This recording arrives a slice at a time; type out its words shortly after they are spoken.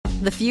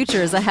The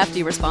future is a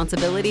hefty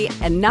responsibility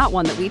and not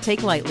one that we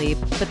take lightly.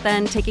 But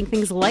then taking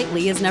things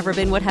lightly has never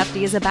been what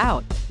Hefty is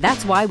about.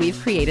 That's why we've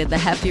created the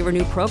Hefty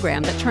Renew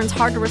program that turns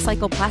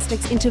hard-to-recycle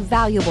plastics into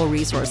valuable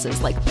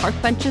resources like park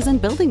benches and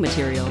building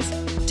materials.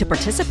 To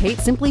participate,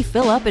 simply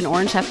fill up an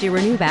orange Hefty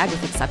Renew bag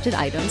with accepted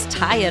items,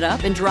 tie it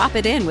up, and drop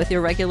it in with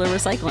your regular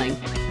recycling.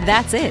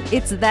 That's it.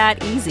 It's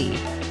that easy.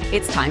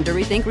 It's time to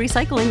rethink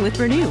recycling with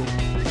Renew.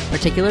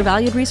 Particular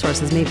valued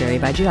resources may vary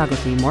by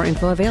geography. More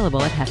info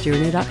available at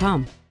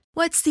heftyrenew.com.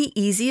 What's the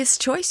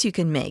easiest choice you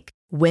can make?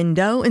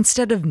 Window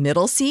instead of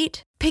middle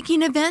seat?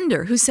 Picking a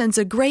vendor who sends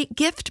a great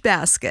gift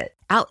basket?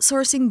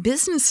 Outsourcing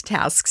business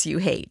tasks you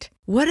hate?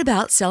 What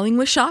about selling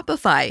with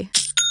Shopify?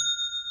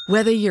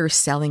 Whether you're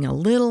selling a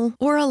little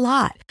or a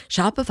lot,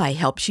 Shopify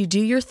helps you do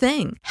your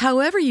thing,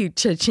 however you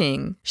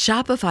cha-ching.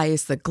 Shopify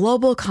is the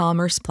global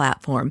commerce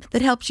platform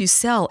that helps you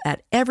sell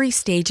at every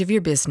stage of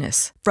your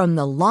business. From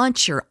the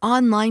launch your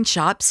online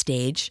shop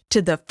stage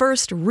to the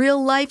first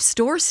real-life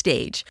store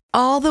stage,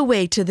 all the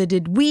way to the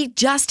did we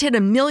just hit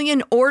 1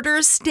 million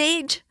orders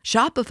stage.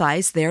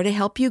 Shopify's there to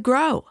help you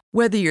grow.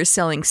 Whether you're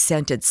selling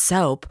scented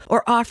soap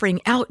or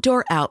offering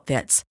outdoor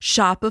outfits,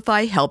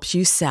 Shopify helps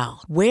you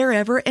sell.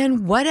 Wherever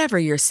and whatever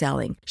you're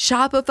selling,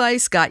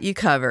 Shopify's got you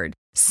covered.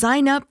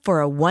 Sign up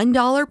for a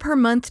 $1 per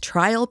month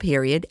trial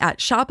period at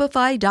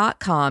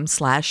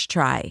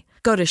shopify.com/try.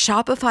 Go to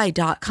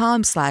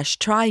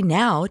shopify.com/try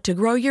now to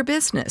grow your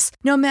business,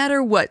 no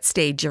matter what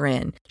stage you're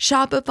in.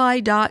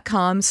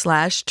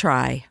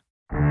 Shopify.com/try.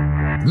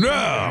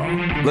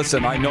 No!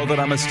 Listen, I know that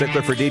I'm a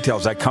stickler for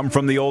details. I come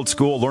from the old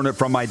school, learn it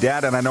from my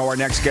dad, and I know our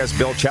next guest,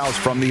 Bill Chow's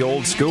from the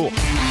old school.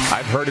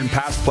 I've heard in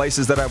past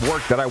places that I've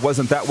worked that I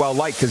wasn't that well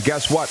liked, because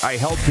guess what? I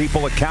held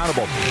people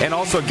accountable. And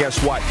also,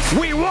 guess what?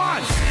 We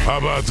won! How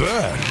about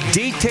that?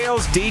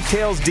 Details,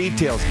 details,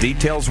 details.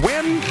 Details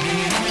win,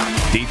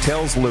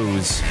 details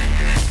lose.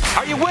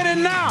 Are you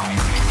winning now?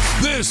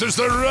 This is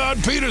the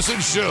Rod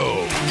Peterson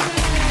Show.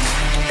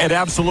 It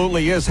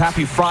absolutely is.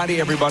 Happy Friday,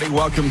 everybody.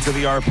 Welcome to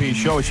the RP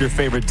Show. It's your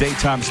favorite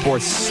daytime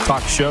sports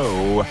talk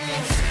show.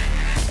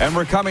 And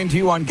we're coming to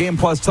you on Game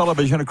Plus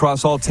Television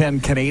across all 10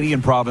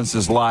 Canadian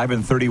provinces, live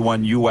in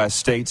 31 U.S.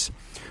 states.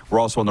 We're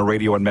also on the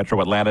radio in Metro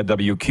Atlanta,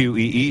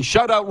 WQEE.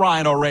 Shout out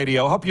Rhino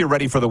Radio. Hope you're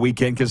ready for the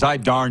weekend, because I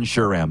darn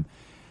sure am.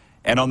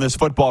 And on this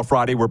Football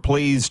Friday, we're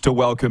pleased to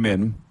welcome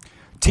in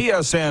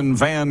TSN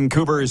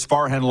Vancouver's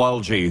Farhan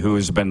Lalji,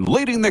 who's been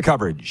leading the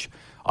coverage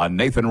on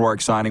Nathan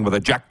Rourke signing with the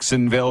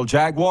Jacksonville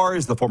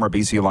Jaguars, the former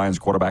BC Lions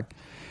quarterback.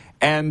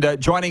 And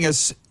joining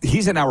us,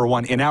 he's in hour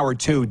one. In hour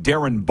two,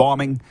 Darren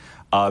Bauming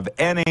of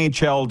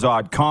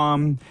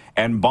NHL.com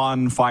and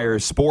Bonfire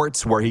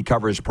Sports, where he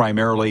covers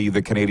primarily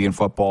the Canadian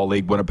Football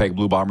League, Winnipeg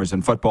Blue Bombers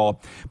in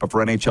football. But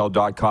for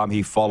NHL.com,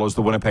 he follows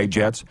the Winnipeg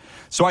Jets.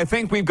 So I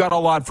think we've got a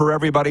lot for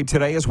everybody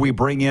today as we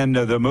bring in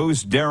the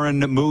Moose,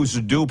 Darren Moose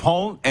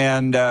Dupont,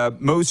 and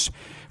Moose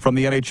from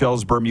the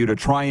NHL's Bermuda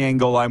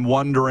Triangle. I'm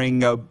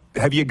wondering,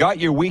 have you got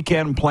your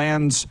weekend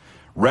plans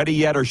ready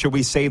yet, or should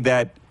we save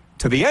that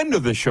to the end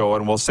of the show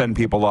and we'll send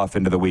people off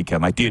into the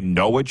weekend? Like, do you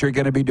know what you're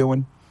going to be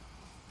doing?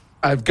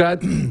 I've got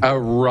a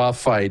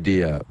rough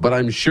idea, but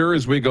I'm sure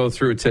as we go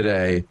through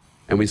today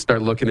and we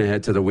start looking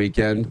ahead to the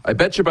weekend, I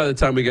bet you by the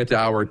time we get to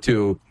hour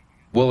two,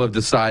 we'll have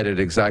decided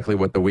exactly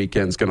what the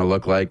weekend's going to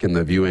look like and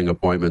the viewing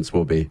appointments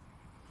will be.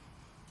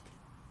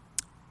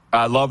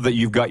 I love that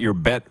you've got your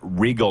Bet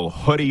Regal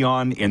hoodie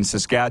on. In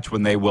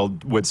Saskatchewan, they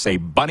would say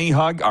Bunny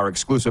Hug, our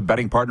exclusive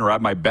betting partner. I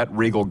have my Bet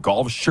Regal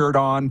golf shirt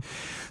on.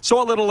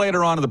 So a little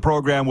later on in the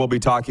program, we'll be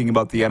talking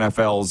about the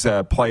NFL's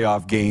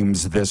playoff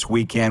games this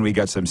weekend. We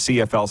got some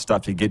CFL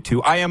stuff to get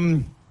to. I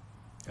am,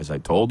 as I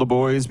told the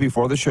boys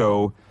before the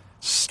show,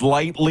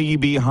 slightly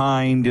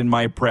behind in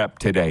my prep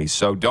today.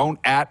 So don't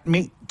at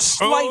me.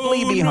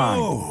 Slightly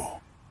behind. No.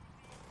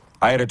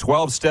 I had a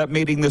 12-step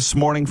meeting this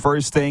morning,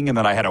 first thing, and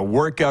then I had a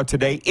workout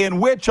today in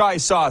which I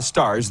saw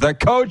stars. The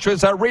coach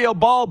was a real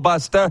ball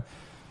buster,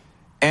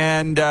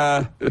 and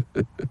I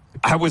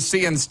was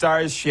seeing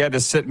stars. She had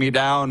to sit me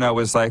down. I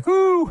was like,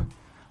 ooh,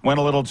 went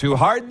a little too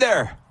hard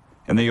there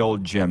in the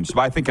old gym. So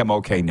I think I'm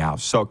okay now.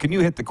 So can you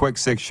hit the quick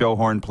six show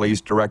horn,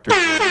 please, Director?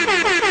 How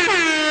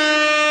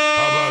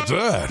about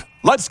that?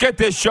 Let's get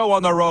this show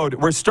on the road.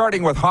 We're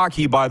starting with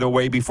hockey, by the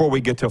way, before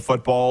we get to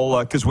football,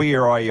 because we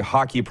are a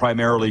hockey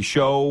primarily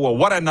show. Well,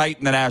 what a night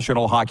in the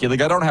National Hockey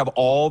League. I don't have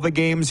all the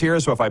games here,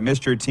 so if I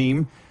missed your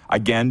team,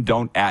 again,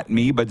 don't at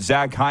me. But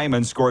Zach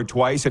Hyman scored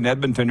twice, and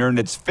Edmonton earned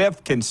its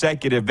fifth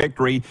consecutive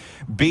victory,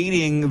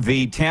 beating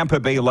the Tampa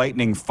Bay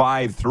Lightning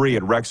 5-3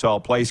 at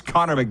Rexall Place.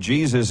 Connor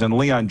McJesus and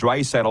Leon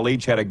Draisaitl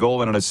each had a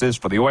goal and an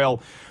assist for the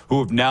Oil, who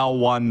have now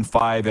won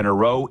 5 in a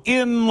row.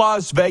 In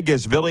Las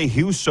Vegas, Ville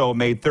Husso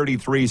made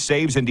 33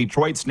 saves, and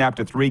Detroit snapped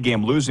a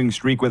 3-game losing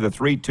streak with a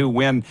 3-2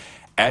 win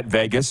at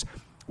Vegas.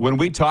 When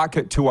we talk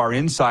to our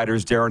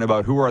insiders, Darren,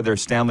 about who are their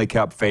Stanley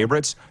Cup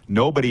favorites,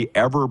 nobody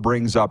ever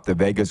brings up the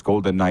Vegas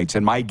Golden Knights.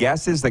 And my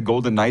guess is the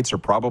Golden Knights are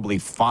probably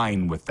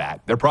fine with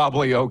that. They're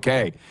probably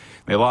okay.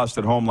 They lost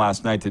at home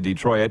last night to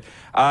Detroit.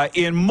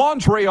 In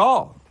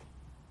Montreal,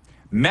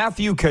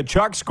 Matthew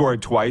Tkachuk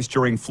scored twice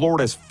during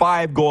Florida's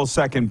 5-goal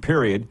second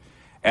period,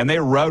 and they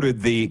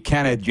routed the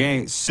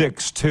Canadiens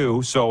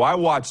 6-2. So I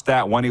watched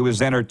that one. It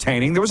was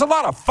entertaining. There was a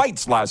lot of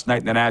fights last night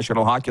in the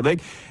National Hockey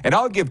League, and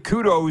I'll give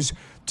kudos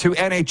to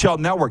NHL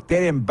Network. They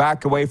didn't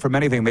back away from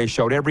anything. They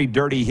showed every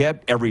dirty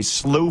hit, every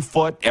slew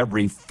foot,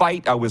 every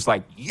fight. I was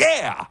like,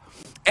 yeah!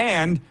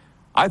 And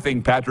I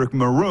think Patrick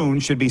Maroon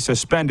should be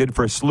suspended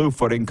for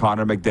slew-footing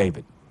Connor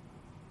McDavid.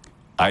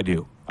 I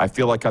do. I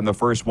feel like I'm the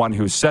first one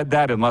who said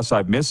that. Unless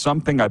I've missed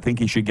something, I think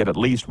he should get at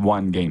least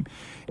one game.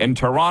 In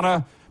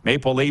Toronto,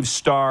 Maple Leafs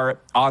star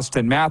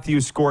Austin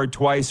Matthews scored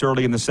twice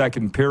early in the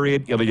second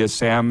period. Ilya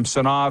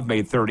Samsonov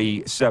made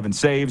 37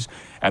 saves,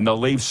 and the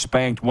Leafs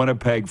spanked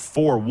Winnipeg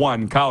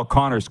 4-1. Kyle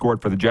Connor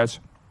scored for the Jets.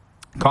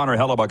 Connor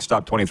Hellebuck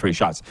stopped 23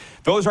 shots.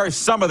 Those are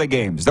some of the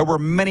games. There were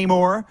many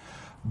more,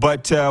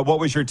 but what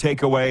was your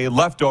takeaway,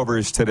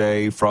 leftovers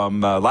today from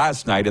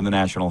last night in the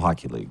National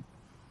Hockey League?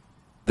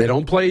 They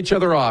don't play each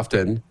other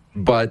often,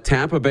 but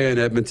Tampa Bay and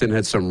Edmonton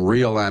had some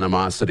real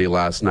animosity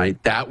last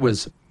night. That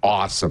was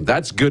awesome.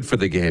 That's good for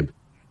the game.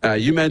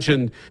 You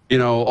mentioned,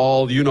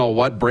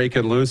 what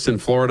breaking loose in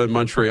Florida and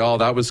Montreal.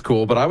 That was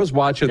cool. But I was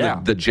watching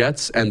the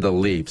Jets and the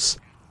Leafs.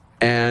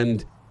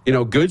 And,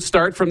 good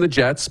start from the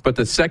Jets, but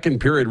the second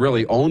period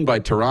really owned by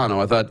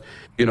Toronto. I thought,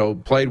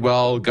 played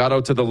well, got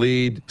out to the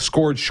lead,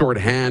 scored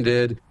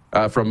shorthanded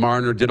from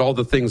Marner, did all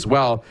the things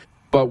well.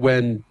 But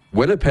when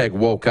Winnipeg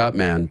woke up,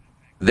 man,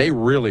 they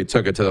really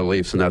took it to the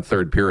Leafs in that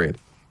third period.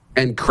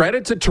 And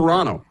credit to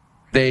Toronto.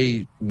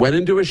 They went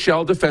into a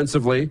shell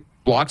defensively,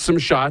 blocked some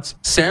shots.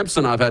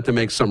 Samsonov had to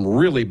make some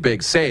really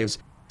big saves.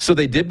 So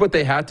they did what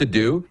they had to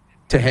do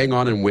to hang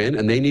on and win,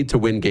 and they need to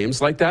win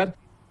games like that.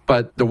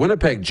 But the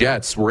Winnipeg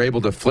Jets were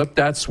able to flip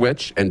that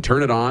switch and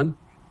turn it on,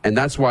 and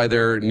that's why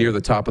they're near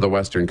the top of the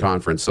Western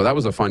Conference. So that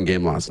was a fun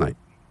game last night.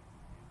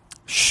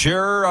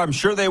 Sure, I'm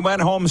sure they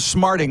went home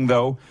smarting,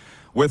 though,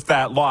 with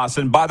that loss.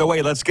 And by the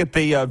way, let's get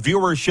the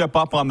viewership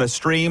up on the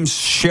streams.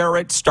 Share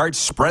it. Start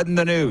spreading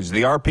the news.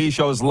 The RP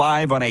Show's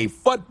live on a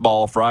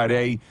Football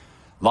Friday,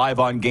 live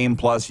on Game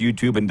Plus,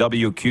 YouTube, and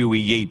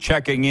WQEE.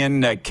 Checking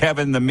in,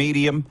 Kevin the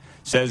Medium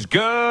says,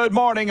 good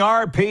morning,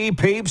 RP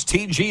peeps.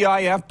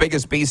 TGIF,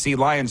 biggest BC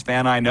Lions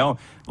fan I know,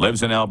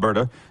 lives in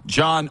Alberta.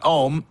 John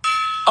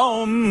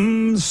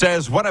Ohm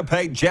says,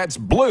 Winnipeg Jets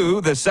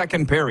blew the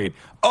second period.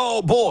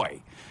 Oh,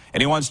 boy. And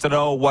he wants to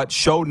know what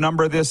show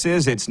number this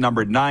is. It's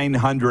number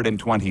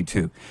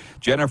 922.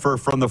 Jennifer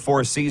from the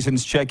Four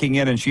Seasons checking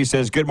in, and she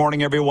says, good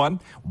morning, everyone.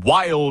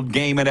 Wild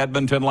game in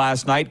Edmonton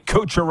last night.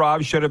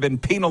 Kucherov should have been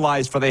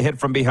penalized for the hit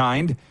from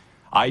behind.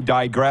 I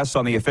digress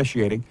on the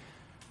officiating.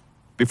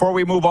 Before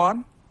we move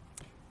on,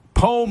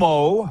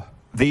 Pomo,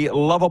 the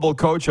lovable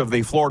coach of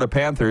the Florida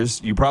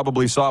Panthers, you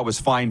probably saw, was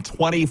fined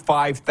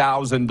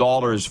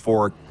 $25,000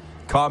 for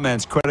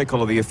comments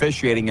critical of the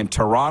officiating in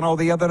Toronto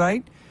the other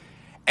night.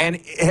 And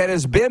it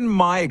has been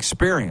my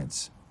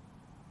experience,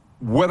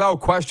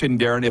 without question,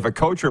 Darren, if a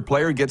coach or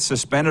player gets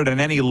suspended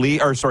in any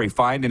league,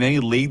 fined in any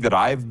league that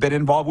I've been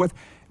involved with,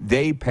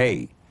 they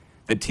pay.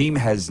 The team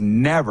has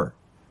never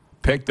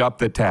picked up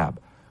the tab.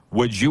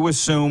 Would you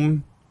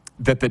assume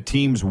that the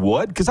teams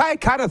would? Because I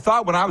kind of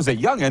thought when I was a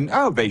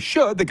youngin', they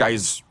should. The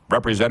guy's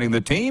representing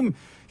the team.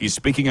 He's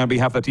speaking on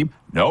behalf of the team.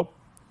 Nope.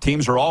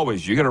 Teams are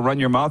always, you're going to run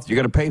your mouth, you're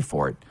going to pay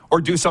for it.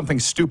 Or do something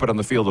stupid on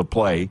the field of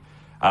play.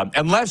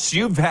 Unless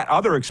you've had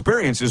other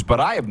experiences,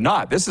 but I have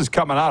not. This is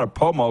coming out of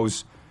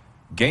Pomo's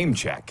game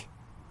check.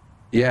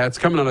 Yeah, it's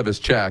coming out of his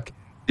check.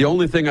 The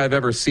only thing I've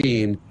ever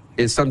seen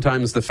is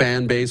sometimes the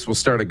fan base will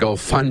start a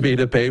GoFundMe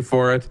to pay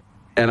for it.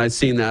 And I've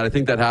seen that. I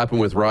think that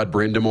happened with Rod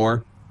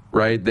Brindamore,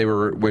 right?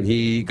 When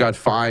he got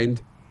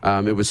fined,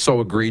 it was so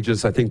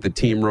egregious. I think the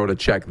team wrote a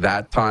check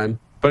that time.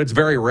 But it's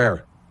very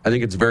rare. I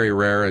think it's very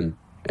rare.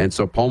 And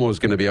so Pomo's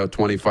going to be out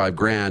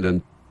 $25,000.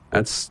 And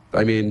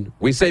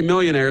we say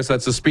millionaires,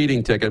 that's a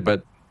speeding ticket,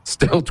 but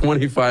still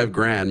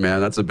 $25,000,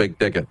 man. That's a big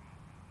ticket.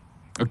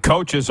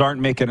 Coaches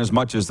aren't making as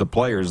much as the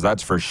players,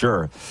 that's for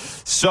sure.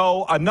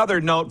 So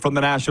another note from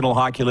the National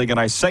Hockey League, and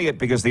I say it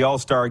because the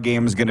All-Star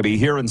Game is going to be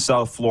here in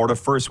South Florida,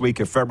 first week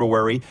of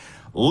February.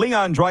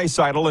 Leon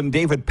Draisaitl and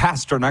David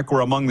Pastrnak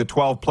were among the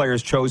 12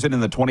 players chosen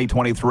in the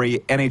 2023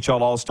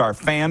 NHL All-Star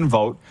Fan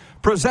Vote,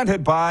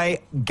 presented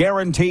by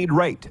Guaranteed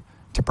Rate,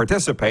 to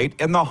participate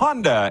in the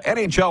Honda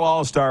NHL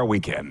All-Star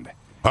Weekend.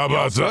 How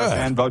about that?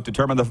 Fan vote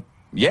determined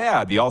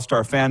the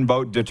All-Star Fan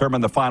Vote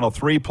determined the final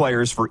 3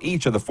 players for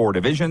each of the 4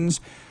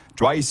 divisions.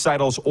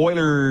 Draisaitl's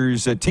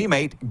Oilers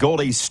teammate,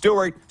 goalie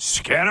Stuart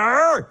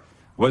Skinner,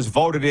 was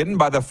voted in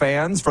by the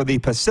fans for the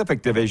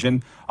Pacific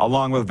Division,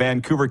 along with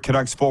Vancouver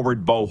Canucks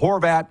forward Bo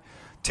Horvat,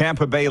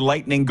 Tampa Bay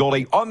Lightning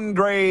goalie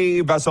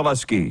Andrei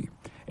Vasilevsky,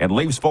 and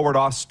Leafs forward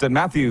Austin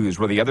Matthews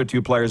were the other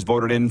 2 players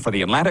voted in for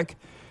the Atlantic.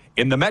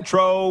 In the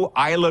Metro,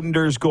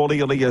 Islanders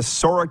goalie Elias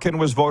Sorokin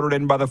was voted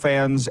in by the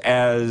fans,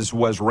 as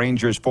was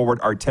Rangers forward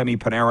Artemi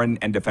Panarin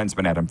and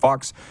defenseman Adam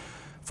Fox.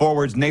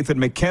 Forwards Nathan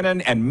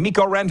McKinnon and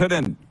Mikko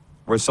Rantanen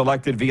were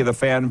selected via the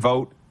fan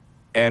vote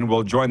and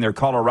will join their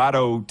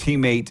Colorado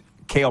teammate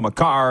Cale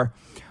Makar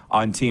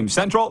on Team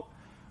Central.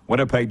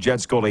 Winnipeg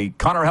Jets goalie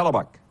Connor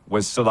Hellebuck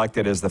was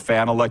selected as the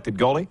fan-elected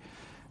goalie.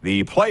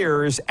 The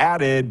players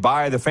added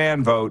by the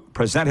fan vote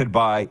presented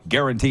by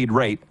Guaranteed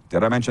Rate,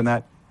 did I mention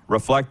that?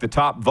 Reflect the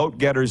top vote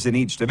getters in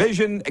each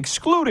division,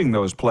 excluding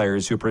those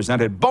players who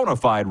presented bona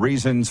fide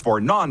reasons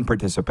for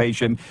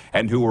non-participation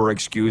and who were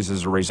excused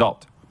as a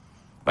result.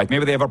 Like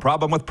maybe they have a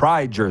problem with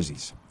Pride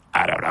jerseys.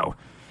 I don't know.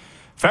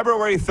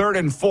 February 3rd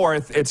and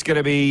 4th, it's going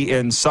to be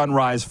in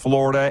Sunrise,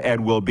 Florida,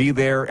 and we'll be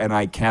there, and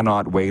I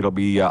cannot wait. It'll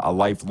be a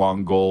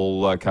lifelong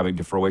goal coming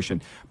to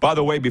fruition. By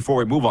the way, before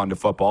we move on to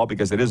football,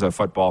 because it is a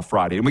Football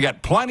Friday, and we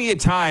got plenty of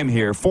time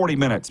here, 40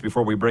 minutes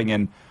before we bring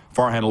in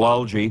Farhan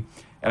Lalji,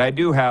 and I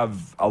do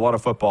have a lot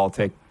of football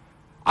take.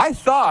 I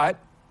thought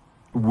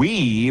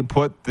we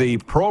put the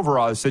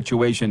Provorov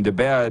situation to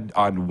bed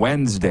on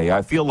Wednesday.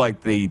 I feel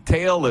like the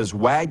tail is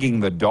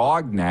wagging the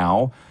dog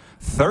now.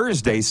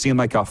 Thursday seemed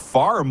like a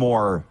far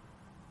more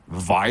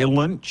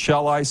violent,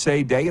 shall I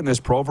say, day in this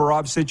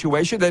Provorov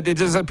situation. That it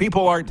is that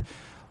people aren't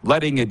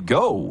letting it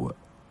go,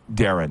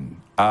 Darren.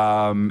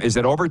 Is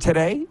it over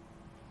today?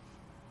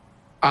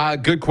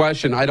 Good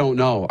question. I don't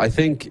know. I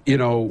think,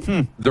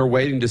 they're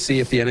waiting to see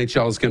if the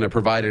NHL is going to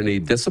provide any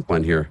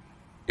discipline here.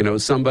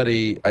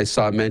 Somebody I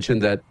saw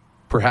mentioned that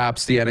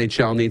perhaps the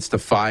NHL needs to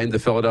fine the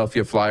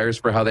Philadelphia Flyers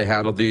for how they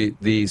handled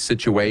the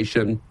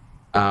situation.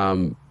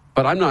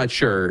 But I'm not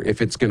sure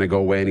if it's going to go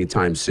away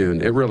anytime soon.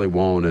 It really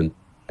won't.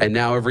 And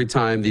now every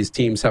time these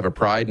teams have a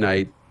pride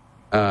night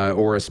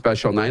or a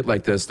special night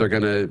like this, they're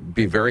going to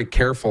be very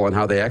careful on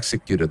how they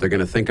execute it. They're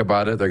going to think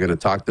about it. They're going to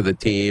talk to the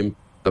team,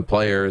 the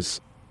players.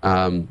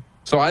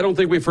 So I don't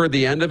think we've heard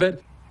the end of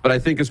it. But I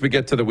think as we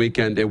get to the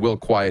weekend, it will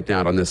quiet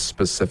down on this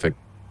specific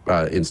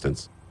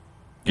instance.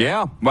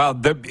 Yeah, well,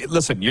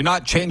 listen, you're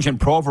not changing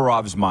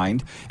Provorov's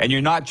mind, and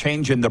you're not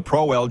changing the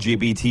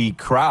pro-LGBT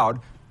crowd.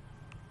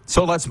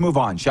 So let's move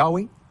on, shall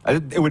we?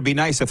 It would be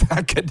nice if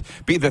that could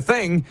be the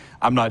thing.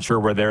 I'm not sure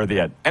we're there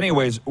yet.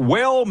 Anyways,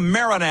 Will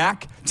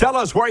Marinac, tell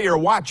us where you're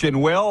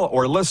watching, Will,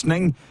 or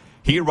listening.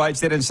 He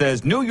writes it and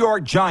says, New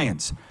York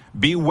Giants,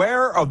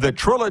 beware of the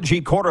trilogy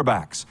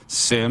quarterbacks,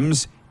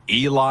 Sims,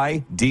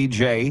 Eli,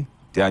 DJ,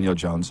 Daniel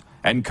Jones,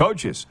 and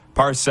coaches,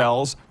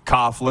 Parcells,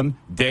 Coughlin,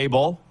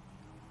 Dable.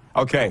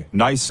 Okay,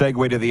 nice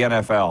segue to the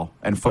NFL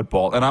and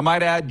football. And I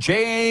might add,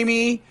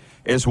 Jamie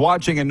is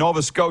watching in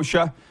Nova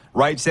Scotia,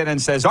 writes in and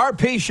says,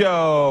 RP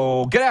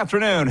Show, good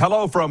afternoon.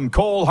 Hello from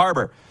Cole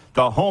Harbor,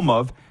 the home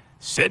of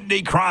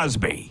Sidney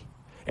Crosby.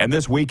 And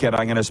this weekend,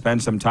 I'm going to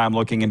spend some time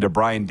looking into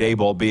Brian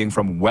Daboll being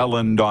from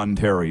Welland,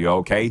 Ontario,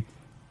 okay?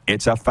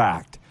 It's a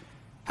fact.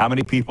 How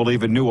many people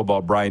even knew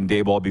about Brian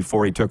Daboll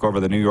before he took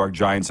over the New York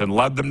Giants and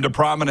led them to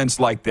prominence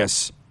like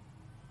this?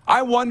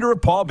 I wonder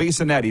if Paul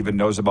Bissonnette even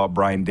knows about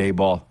Brian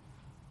Daboll.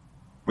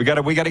 We got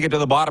to get to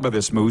the bottom of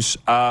this, Moose.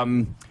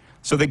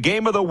 So the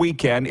game of the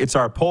weekend, it's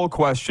our poll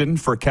question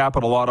for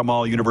Capital Auto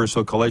Mall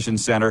Universal Collision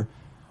Center.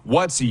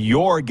 What's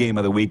your game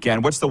of the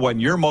weekend? What's the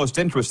one you're most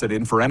interested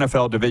in for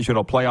NFL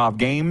divisional playoff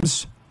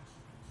games?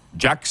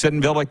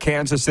 Jacksonville at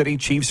Kansas City,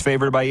 Chiefs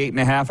favored by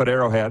 8.5 at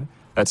Arrowhead.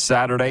 That's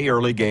Saturday,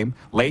 early game.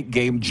 Late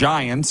game,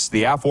 Giants,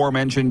 the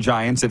aforementioned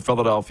Giants at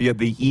Philadelphia.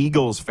 The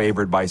Eagles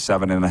favored by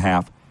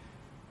 7.5.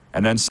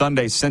 And then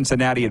Sunday,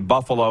 Cincinnati at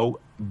Buffalo.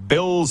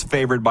 Bills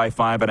favored by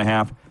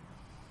 5.5.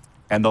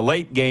 And the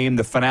late game,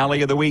 the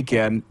finale of the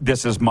weekend,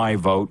 this is my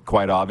vote,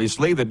 quite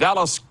obviously. The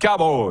Dallas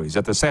Cowboys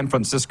at the San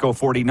Francisco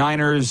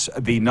 49ers.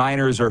 The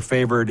Niners are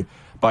favored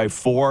by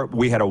 4.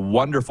 We had a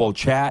wonderful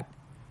chat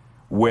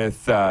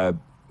with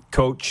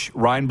Coach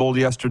Reinbold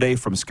yesterday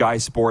from Sky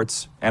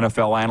Sports,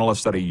 NFL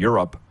analyst out of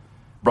Europe.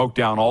 Broke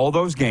down all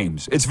those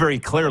games. It's very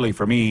clearly,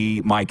 for me,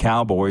 my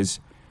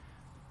Cowboys.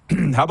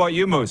 How about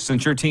you, Moose?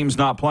 Since your team's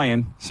not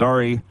playing,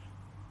 sorry.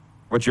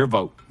 What's your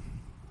vote?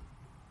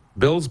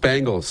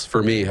 Bills-Bengals,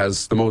 for me,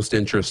 has the most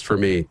interest for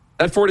me.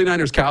 That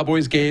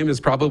 49ers-Cowboys game is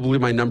probably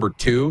my number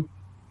 2.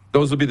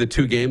 Those will be the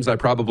 2 games I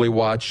probably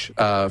watch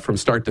from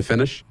start to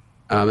finish,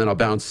 and I'll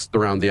bounce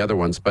around the other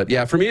ones. But,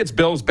 yeah, for me, it's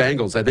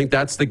Bills-Bengals. I think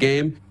that's the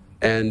game.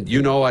 And,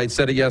 I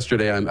said it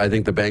yesterday, I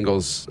think the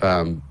Bengals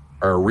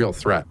are a real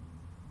threat.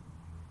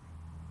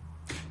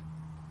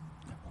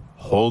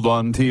 Hold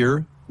on to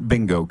your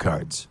bingo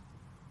cards.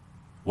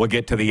 We'll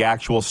get to the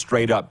actual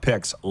straight-up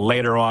picks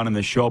later on in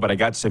the show, but I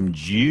got some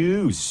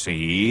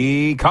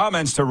juicy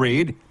comments to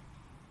read.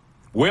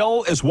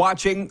 Will is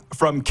watching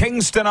from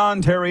Kingston,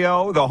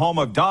 Ontario, the home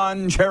of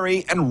Don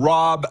Cherry and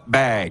Rob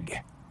Bagg.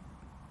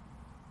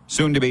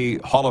 Soon-to-be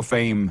Hall of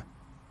Fame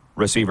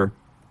receiver.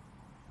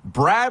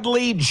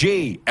 Bradley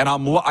G. And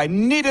I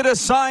needed a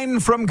sign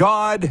from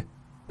God.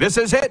 This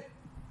is it.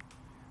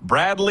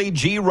 Bradley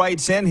G.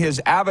 writes in, his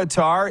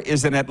avatar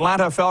is an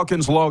Atlanta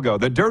Falcons logo,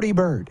 the Dirty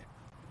Bird.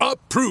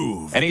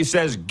 Approved. And he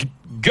says,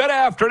 good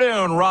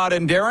afternoon, Rod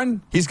and Darren.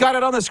 He's got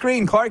it on the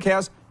screen, Clark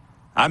has.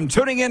 I'm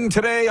tuning in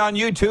today on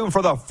YouTube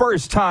for the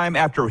first time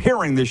after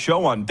hearing this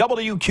show on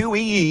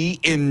WQEE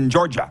in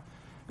Georgia.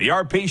 The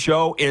RP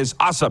show is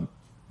awesome.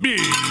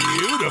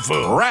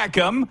 Beautiful.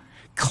 Rackham,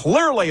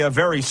 clearly a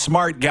very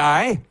smart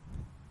guy.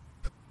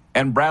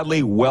 And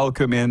Bradley,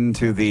 welcome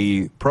into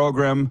the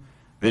program.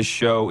 This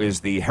show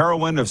is the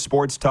heroine of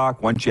sports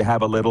talk. Once you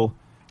have a little,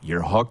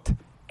 you're hooked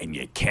and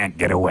you can't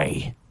get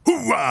away.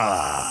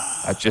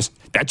 Hoorah! That's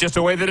just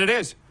the way that it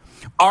is.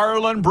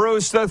 Arlen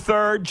Bruce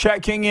III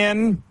checking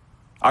in.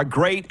 A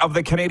great of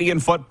the Canadian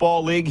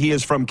Football League. He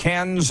is from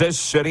Kansas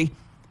City.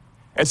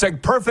 It's a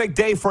perfect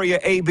day for you,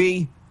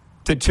 AB,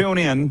 to tune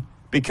in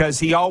because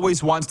he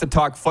always wants to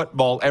talk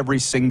football every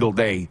single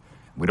day.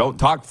 We don't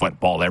talk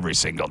football every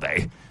single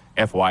day,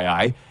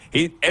 FYI.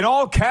 He, in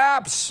all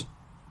caps,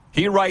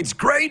 he writes,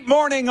 "Great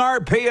morning,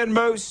 RP and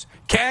Moose.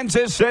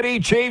 Kansas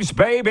City Chiefs,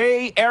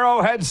 baby.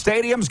 Arrowhead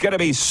Stadium's going to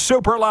be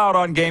super loud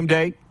on game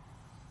day."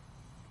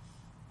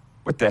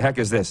 What the heck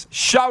is this?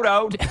 Shout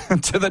out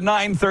to the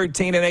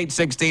 913 and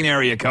 816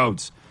 area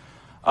codes.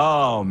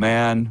 Oh,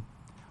 man.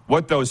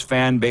 What those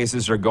fan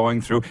bases are going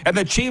through. And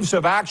the Chiefs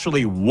have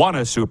actually won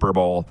a Super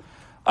Bowl.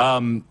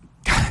 To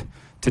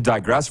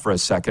digress for a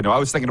second, I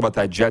was thinking about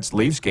that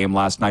Jets-Leafs game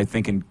last night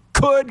thinking,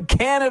 could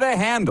Canada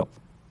handle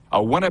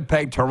a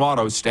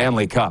Winnipeg-Toronto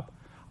Stanley Cup?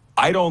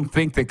 I don't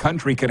think the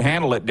country could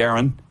handle it,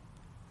 Darren,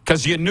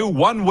 because you knew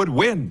one would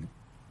win.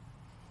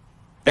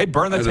 They'd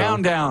burn the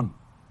town down.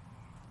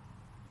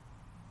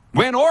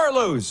 Win or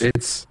lose.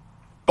 It's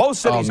both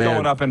cities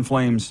going up in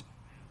flames.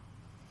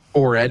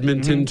 Or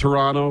Edmonton,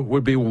 Toronto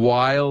would be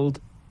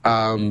wild.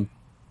 I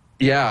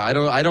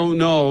don't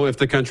know if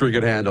the country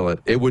could handle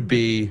it. It would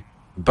be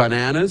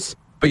bananas.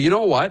 But you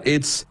know what?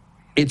 It's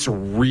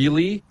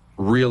really,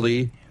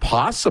 really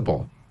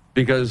possible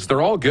because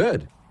they're all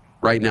good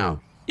right now.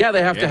 Yeah,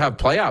 they have to have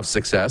playoff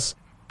success,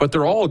 but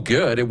they're all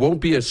good. It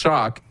won't be a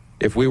shock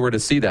if we were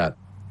to see that.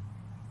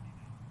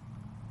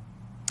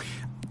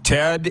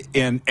 Ted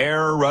in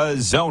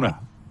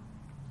Arizona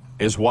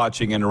is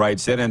watching and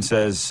writes in and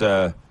says,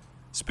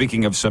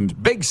 speaking of some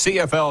big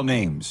CFL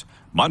names,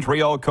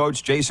 Montreal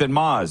coach Jason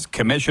Maas,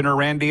 Commissioner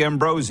Randy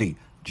Ambrosie,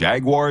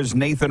 Jaguars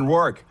Nathan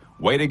Rourke.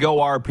 Way to go,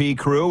 RP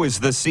crew.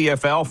 Is the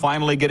CFL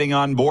finally getting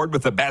on board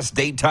with the best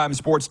daytime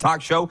sports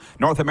talk show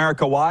North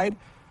America wide?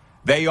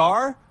 They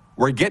are.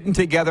 We're getting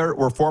together.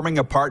 We're forming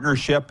a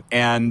partnership,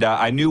 and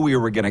I knew we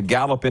were going to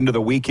gallop into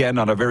the weekend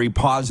on a very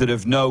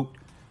positive note.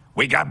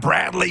 We got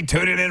Bradley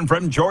tuning in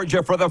from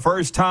Georgia for the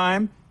first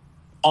time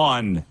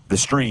on the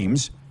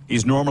streams.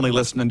 He's normally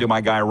listening to my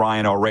guy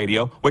Ryan O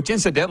Radio, which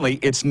incidentally,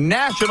 it's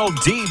National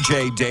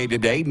DJ Day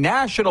today,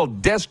 National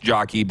Disc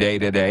Jockey Day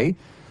today.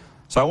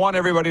 So I want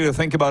everybody to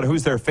think about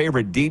who's their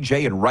favorite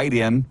DJ and write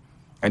in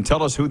and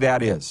tell us who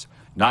that is.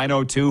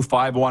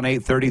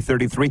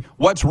 902-518-3033.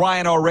 What's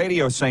Ryan O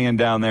Radio saying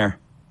down there?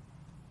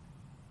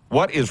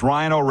 What is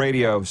Ryan O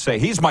Radio say?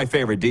 He's my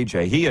favorite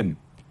DJ. He and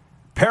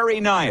Perry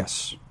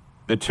Nias.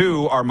 The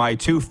two are my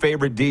two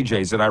favorite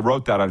DJs, and I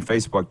wrote that on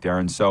Facebook,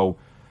 Darren. So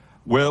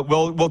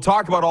we'll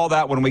talk about all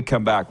that when we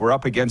come back. We're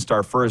up against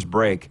our first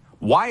break.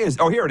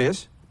 Here it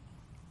is.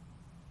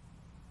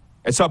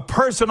 It's a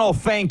personal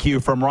thank you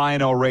from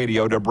Ryan O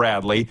Radio to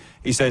Bradley.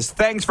 He says,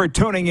 thanks for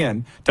tuning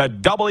in to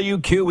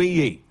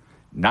WQEE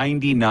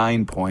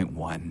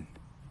 99.1.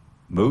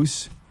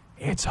 Moose,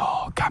 it's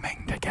all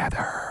coming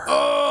together.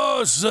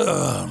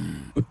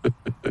 Awesome.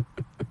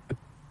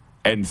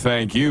 And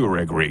thank you,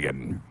 Rick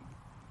Regan.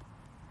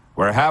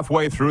 We're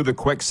halfway through the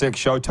Quick Six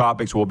show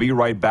topics. We'll be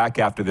right back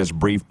after this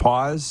brief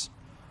pause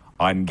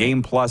on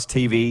Game Plus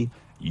TV,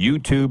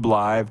 YouTube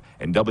Live,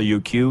 and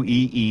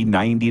WQEE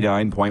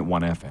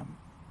 99.1 FM.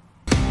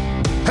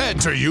 Head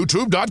to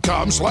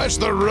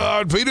youtube.com/The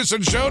Rod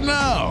Peterson Show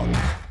now.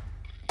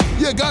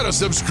 You gotta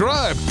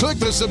subscribe. Click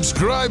the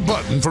subscribe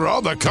button for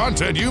all the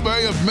content you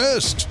may have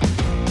missed.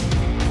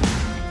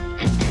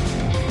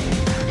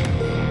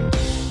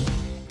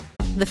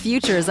 The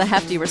future is a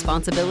hefty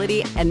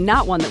responsibility and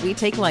not one that we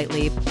take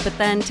lightly, but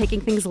then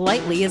taking things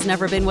lightly has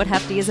never been what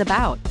Hefty is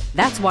about.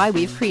 That's why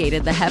we've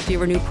created the Hefty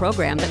Renew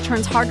program that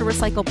turns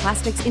hard-to-recycle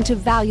plastics into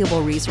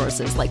valuable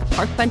resources like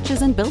park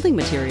benches and building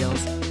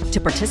materials.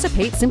 To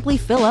participate, simply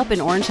fill up an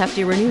orange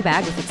Hefty Renew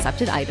bag with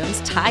accepted items,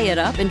 tie it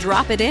up, and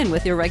drop it in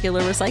with your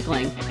regular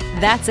recycling.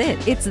 That's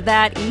it. It's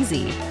that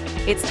easy.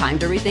 It's time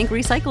to rethink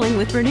recycling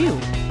with Renew.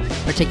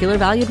 Particular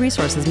valued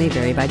resources may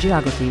vary by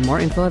geography. More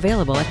info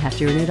available at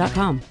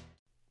heftyrenew.com.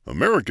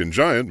 American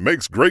Giant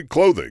makes great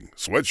clothing,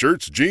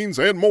 sweatshirts, jeans,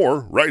 and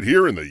more right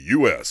here in the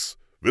U.S.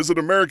 Visit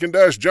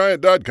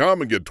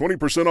American-Giant.com and get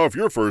 20% off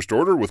your first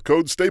order with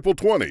code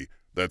STAPLE20.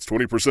 That's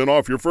 20%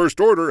 off your first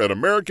order at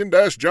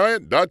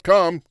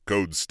American-Giant.com,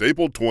 code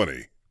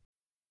STAPLE20.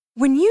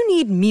 When you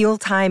need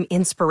mealtime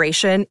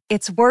inspiration,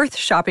 it's worth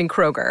shopping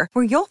Kroger,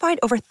 where you'll find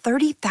over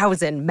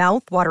 30,000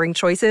 mouth-watering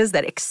choices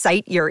that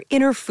excite your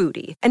inner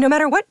foodie. And no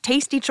matter what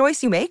tasty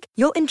choice you make,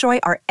 you'll enjoy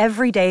our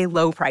everyday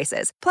low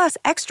prices, plus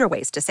extra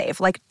ways to save,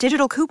 like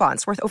digital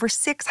coupons worth over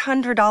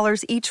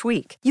 $600 each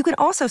week. You can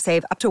also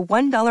save up to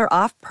 $1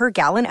 off per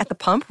gallon at the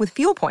pump with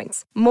fuel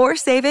points. More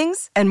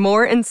savings and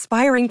more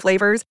inspiring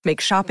flavors make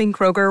shopping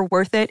Kroger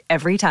worth it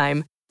every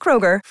time.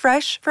 Kroger,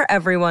 fresh for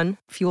everyone.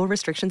 Fuel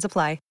restrictions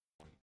apply.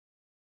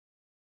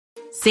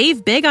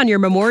 Save big on your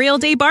Memorial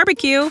Day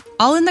barbecue,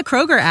 all in the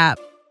Kroger app.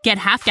 Get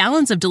half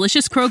gallons of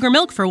delicious Kroger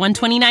milk for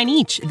 $1.29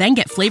 each. Then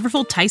get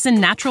flavorful Tyson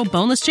natural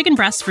boneless chicken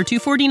breasts for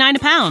 $2.49 a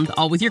pound,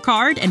 all with your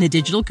card and a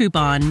digital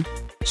coupon.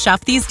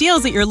 Shop these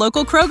deals at your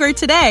local Kroger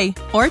today,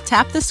 or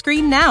tap the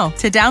screen now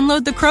to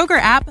download the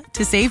Kroger app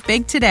to save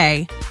big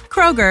today.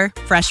 Kroger,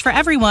 fresh for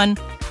everyone.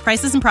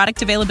 Prices and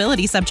product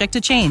availability subject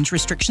to change.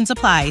 Restrictions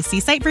apply.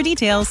 See site for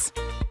details.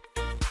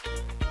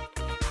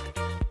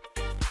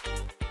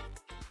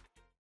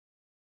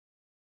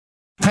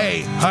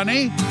 Hey,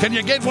 honey, can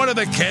you get one of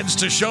the kids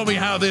to show me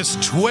how this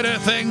Twitter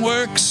thing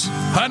works?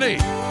 Honey,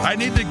 I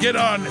need to get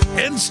on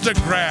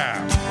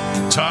Instagram.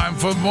 Time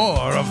for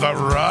more of the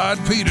Rod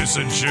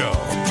Peterson Show.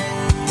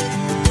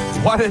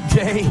 What a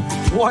day.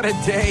 What a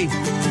day.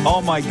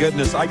 Oh, my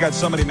goodness. I got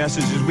so many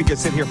messages. We could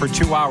sit here for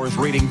 2 hours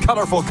reading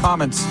colorful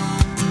comments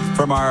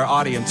from our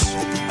audience.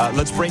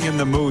 Let's bring in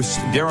the Moose,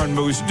 Darren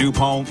Moose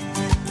Dupont.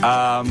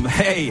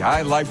 Hey,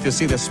 I like to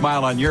see the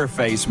smile on your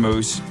face,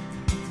 Moose.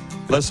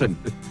 Listen,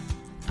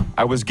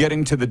 I was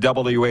getting to the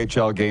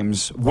WHL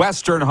games,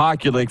 Western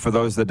Hockey League, for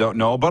those that don't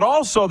know, but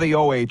also the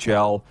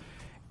OHL.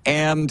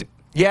 And,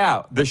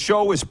 yeah, the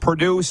show is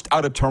produced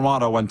out of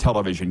Toronto on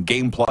television,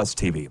 Game Plus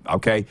TV,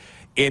 okay?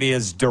 It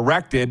is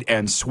directed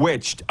and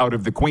switched out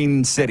of the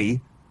Queen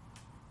City,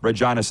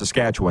 Regina,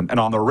 Saskatchewan. And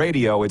on the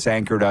radio, it's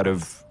anchored out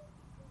of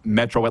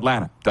Metro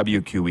Atlanta,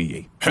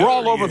 WQEE. We're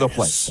all over the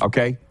place,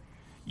 okay?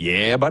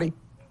 Yeah, buddy.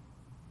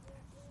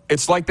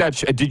 It's like that.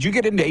 Did you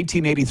get into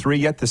 1883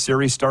 yet, the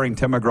series starring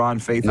Tim McGraw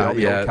and Faith Hill,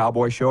 the old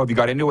cowboy show? Have you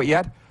got into it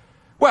yet?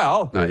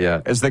 Well, not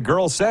yet. As the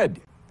girl said,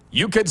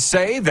 you could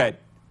say that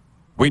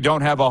we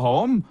don't have a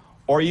home,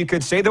 or you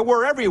could say that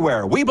we're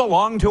everywhere. We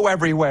belong to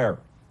everywhere.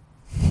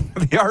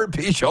 The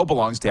RP show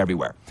belongs to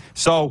everywhere.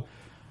 So,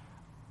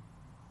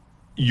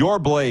 your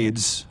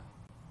Blades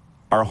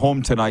are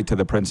home tonight to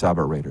the Prince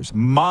Albert Raiders.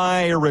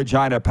 My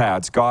Regina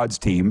Pats, God's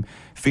team,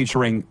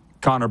 featuring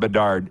Connor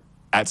Bedard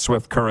at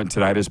Swift Current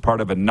tonight as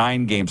part of a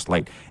 9-game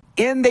slate.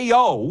 In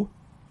the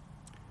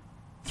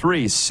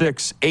 3,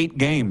 6, 8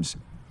 games,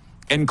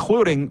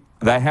 including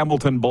the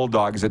Hamilton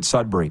Bulldogs at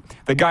Sudbury.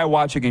 The guy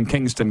watching in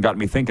Kingston got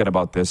me thinking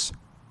about this.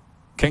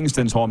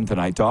 Kingston's home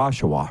tonight to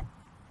Oshawa.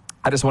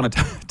 I just want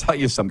to tell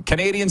you something.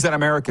 Canadians and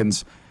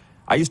Americans,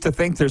 I used to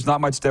think there's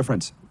not much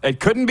difference. It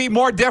couldn't be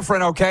more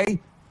different,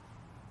 okay?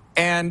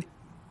 And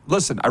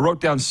listen, I wrote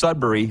down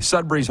Sudbury.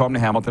 Sudbury's home to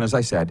Hamilton, as I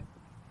said.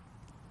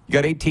 You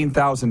got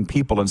 18,000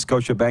 people in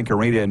Scotiabank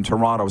Arena in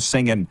Toronto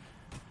singing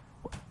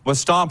with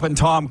Stompin'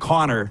 Tom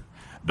Connor.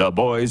 The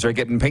boys are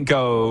getting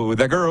pinko.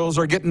 The girls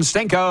are getting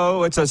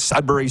stinko. It's a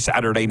Sudbury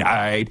Saturday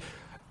night.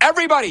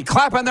 Everybody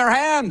clapping their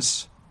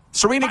hands.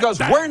 Serena goes,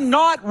 we're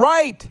not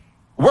right.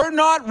 We're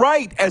not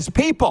right as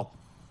people.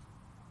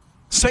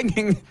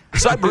 Singing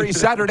Sudbury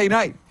Saturday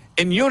night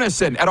in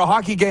unison at a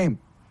hockey game.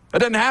 That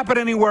doesn't happen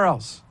anywhere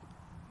else.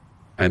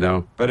 I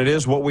know. But it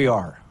is what we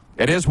are.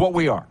 It is what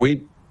we are.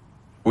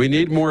 We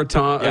need more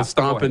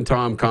Stompin'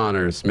 Tom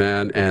Connors,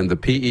 man, and the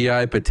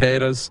PEI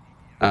potatoes,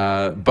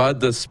 Bud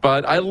the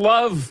Spud. I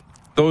love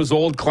those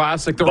old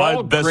classic. They're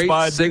all great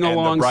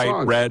sing-along songs.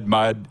 Bright red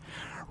mud,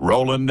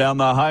 rolling down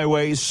the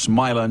highway,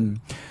 smiling.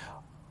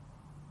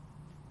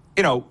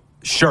 You know,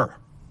 sure.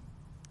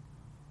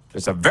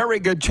 There's a very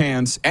good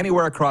chance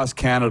anywhere across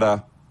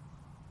Canada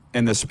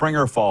in the spring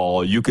or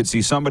fall, you could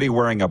see somebody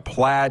wearing a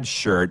plaid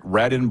shirt,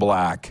 red and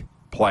black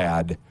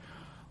plaid,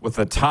 with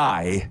a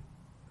tie,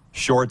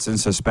 shorts, and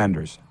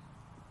suspenders.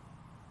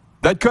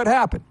 That could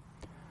happen.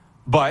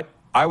 But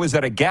I was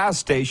at a gas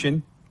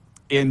station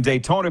in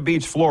Daytona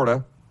Beach,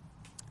 Florida,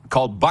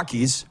 called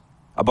Buc-ee's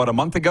about a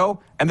month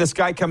ago, and this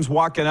guy comes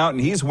walking out, and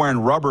he's wearing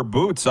rubber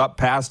boots up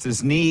past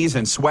his knees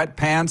and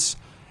sweatpants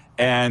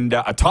and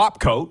a top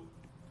coat.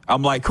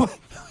 I'm like, you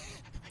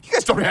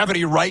guys don't have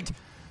any right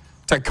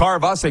to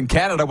carve us in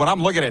Canada when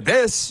I'm looking at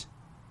this.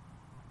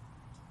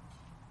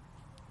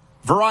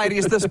 Variety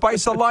is the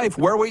spice of life.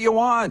 Wear what you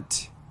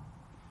want.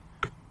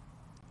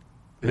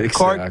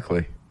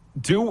 Exactly.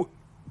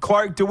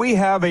 Clark, do we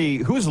have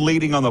who's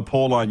leading on the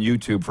poll on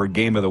YouTube for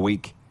Game of the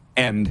Week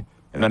and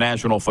in the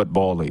National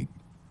Football League?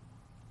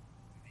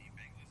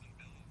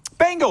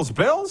 Bengals,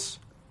 Bills?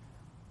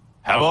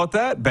 How about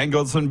that?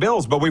 Bengals and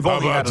Bills. But we've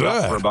only had it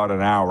up for about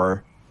an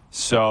hour.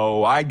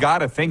 So I got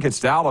to think it's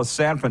Dallas,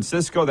 San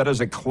Francisco. That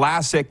is a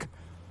classic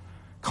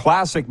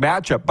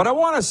matchup. But I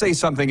want to say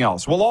something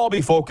else. We'll all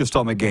be focused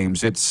on the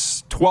games.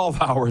 It's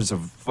 12 hours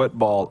of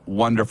football.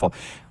 Wonderful.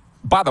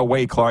 By the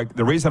way, Clark,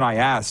 the reason I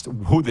asked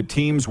who the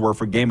teams were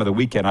for Game of the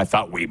Weekend, I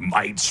thought we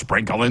might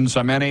sprinkle in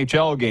some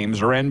NHL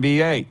games or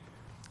NBA,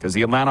 because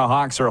the Atlanta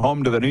Hawks are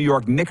home to the New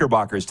York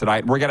Knickerbockers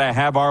tonight. We're going to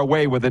have our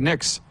way with the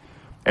Knicks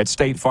at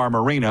State Farm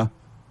Arena.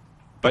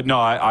 But no,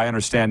 I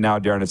understand now,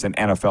 Darren, it's an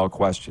NFL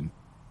question.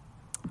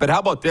 But how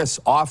about this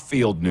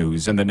off-field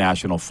news in the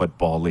National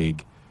Football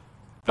League?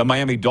 The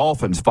Miami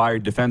Dolphins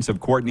fired defensive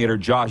coordinator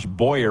Josh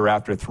Boyer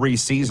after 3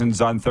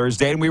 seasons on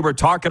Thursday, and we were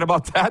talking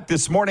about that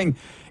this morning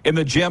in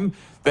the gym.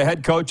 The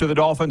head coach of the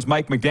Dolphins,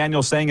 Mike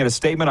McDaniel, saying in a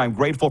statement, "I'm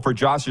grateful for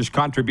Josh's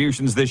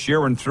contributions this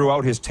year and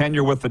throughout his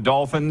tenure with the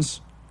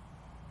Dolphins."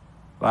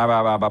 Blah,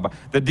 blah, blah, blah, blah.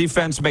 The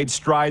defense made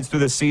strides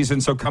through the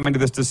season, so coming to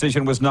this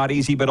decision was not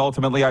easy, but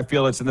ultimately I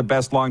feel it's in the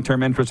best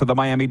long-term interest of the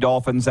Miami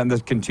Dolphins and the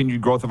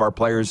continued growth of our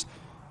players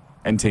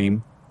and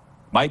team.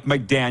 Mike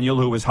McDaniel,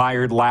 who was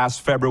hired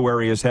last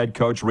February as head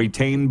coach,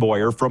 retained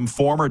Boyer from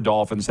former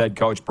Dolphins head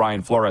coach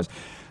Brian Flores.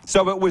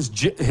 So it was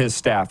his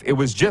staff. It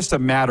was just a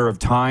matter of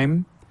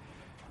time.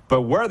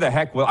 But where the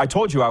heck? Well, I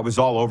told you I was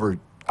all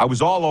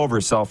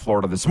over South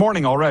Florida this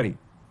morning already.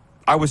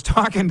 I was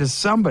talking to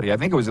somebody, I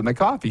think it was in the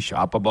coffee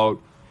shop, about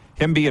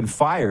him being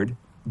fired,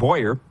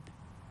 Boyer.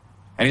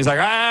 And he's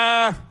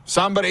like,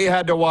 somebody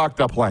had to walk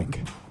the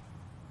plank.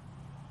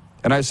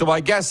 And I said, well,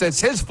 I guess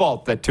it's his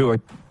fault that Tua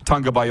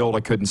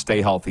Tagovailoa couldn't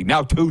stay healthy.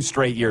 Now 2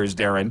 straight years,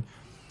 Darren,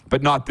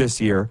 but not this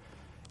year.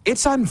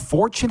 It's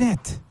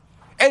unfortunate.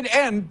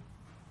 And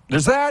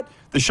there's that.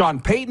 The Sean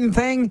Payton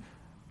thing.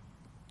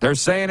 They're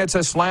saying it's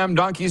a slam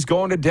dunk. He's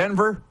going to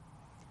Denver.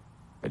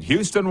 But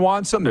Houston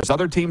wants him. There's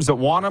other teams that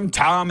want him.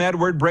 Tom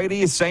Edward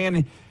Brady is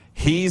saying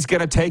he's going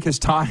to take his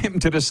time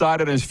to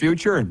decide on his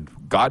future, and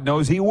God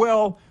knows he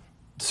will.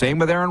 Same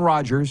with Aaron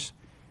Rodgers.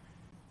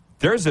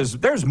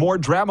 There's more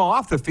drama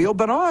off the field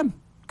than on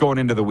going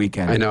into the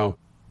weekend. I know.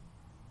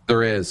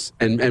 There is.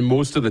 And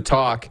most of the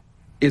talk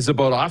is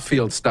about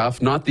off-field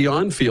stuff, not the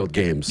on-field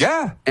games.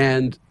 Yeah.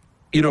 And,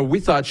 we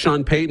thought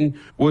Sean Payton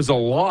was a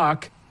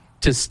lock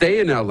to stay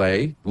in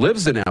L.A.,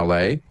 lives in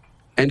L.A.,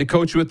 and to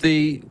coach with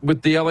the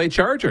L.A.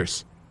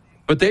 Chargers.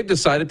 But they've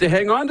decided to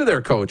hang on to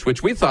their coach,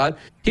 which we thought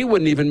he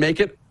wouldn't even make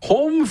it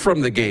home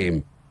from the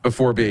game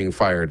before being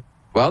fired.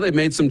 Well, they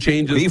made some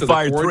changes. He to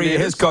fired the 3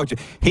 of his coaches.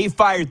 He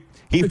fired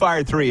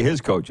 3 of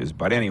his coaches.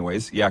 But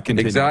anyways, yeah,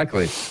 continue.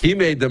 Exactly. He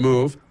made the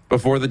move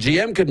before the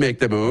GM could make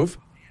the move.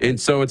 And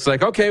so it's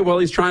like, okay, well,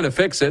 he's trying to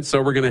fix it,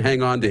 so we're going to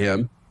hang on to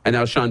him. And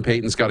now Sean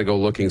Payton's got to go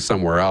looking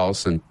somewhere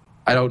else. And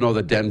I don't know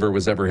that Denver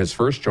was ever his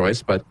first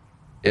choice, but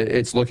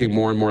it's looking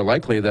more and more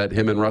likely that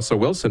him and Russell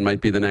Wilson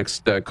might be the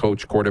next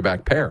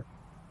coach-quarterback pair.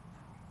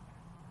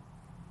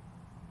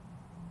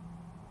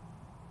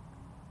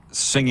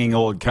 Singing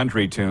old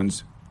country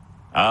tunes.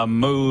 I'm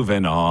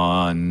moving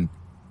on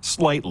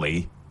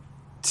slightly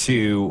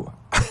to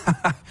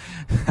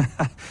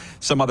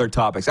some other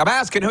topics. I'm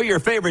asking who your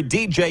favorite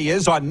DJ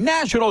is on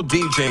National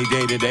DJ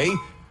Day today.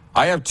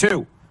 I have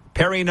 2.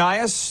 Perry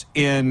Nias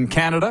in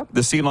Canada,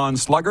 the Ceylon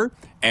Slugger,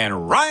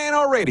 and Ryan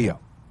O'Radio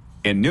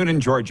in Noonan,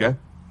 Georgia.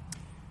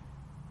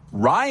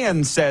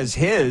 Ryan says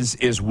his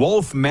is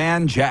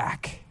Wolfman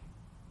Jack.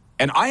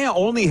 And I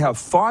only have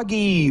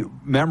foggy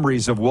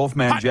memories of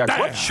Wolfman Jack. Damn.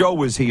 What show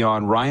was he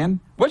on,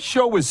 Ryan? What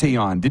show was he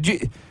on?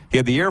 He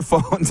had the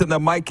earphones and the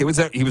mic. He was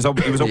a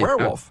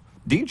werewolf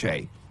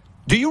DJ.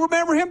 Do you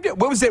remember him?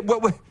 What was it?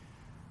 What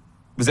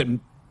was it?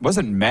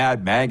 Wasn't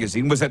Mad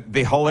Magazine? Was it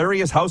the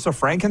Hilarious House of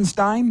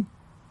Frankenstein?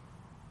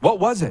 What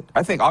was it?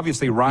 I think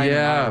obviously Ryan and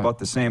I are about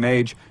the same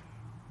age.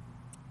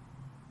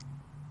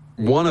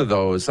 One of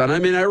those. And I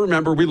mean, I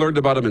remember we learned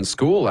about him in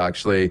school,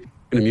 actually,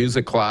 in a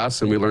music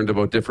class, and we learned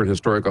about different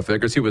historical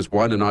figures. He was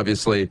one, and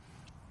obviously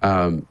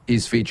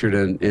he's featured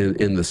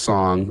in the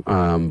song.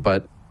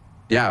 But,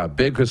 yeah, a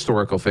big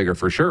historical figure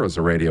for sure as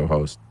a radio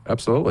host.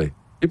 Absolutely.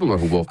 People know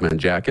who Wolfman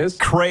Jack is.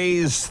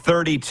 Craze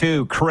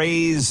 32.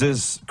 Craze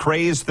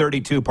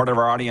 32, part of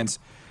our audience,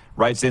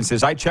 writes in,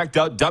 says, I checked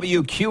out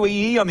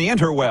WQEE on the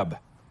interweb.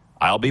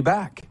 I'll be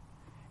back.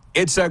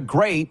 It's a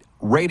great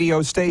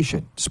radio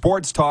station.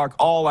 Sports talk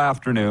all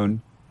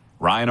afternoon.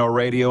 Ryan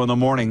O'Radio in the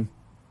morning.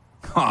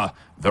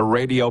 The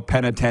radio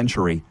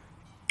penitentiary.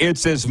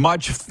 It's as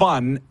much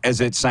fun as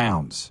it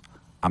sounds.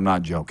 I'm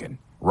not joking.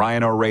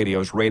 Ryan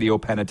O'Radio's Radio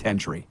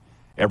Penitentiary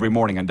every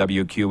morning on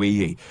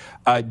WQEE.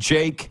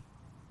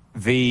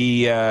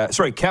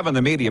 Kevin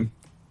the medium.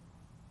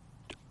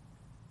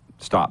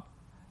 Stop.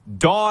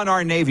 Dawn,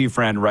 our Navy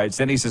friend, writes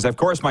in. He says, of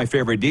course, my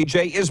favorite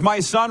DJ is my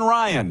son,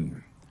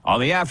 Ryan. On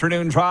the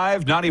afternoon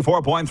drive,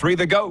 94.3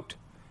 The Goat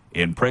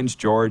in Prince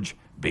George,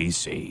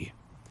 B.C.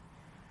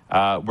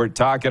 We're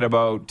talking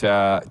about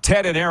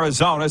Ted in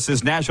Arizona. This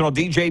is National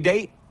DJ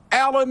Day.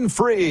 Alan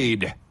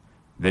Freed,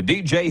 the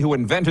DJ who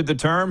invented the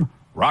term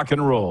rock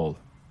and roll.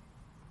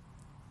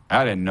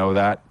 I didn't know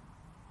that.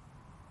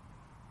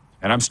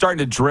 And I'm starting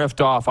to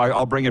drift off.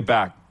 I'll bring it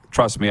back.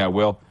 Trust me, I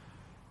will.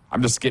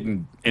 I'm just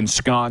getting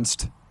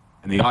ensconced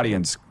in the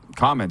audience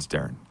comments,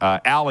 Darren.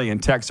 Allie in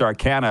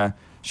Texarkana,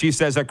 she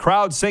says, a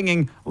crowd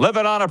singing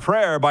Living on a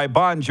Prayer by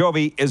Bon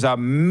Jovi is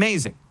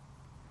amazing.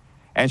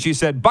 And she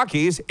said,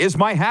 Buc-ee's is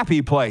my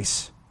happy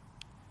place.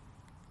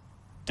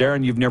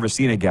 Darren, you've never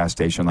seen a gas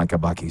station like a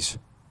Buc-ee's.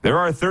 There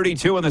are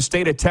 32 in the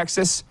state of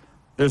Texas.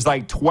 There's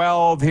like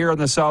 12 here in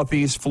the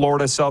southeast,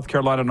 Florida, South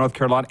Carolina, North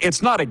Carolina.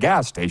 It's not a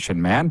gas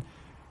station, man.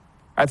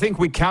 I think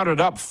we counted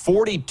up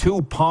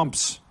 42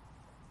 pumps.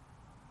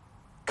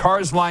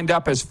 Cars lined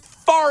up as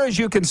far as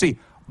you can see.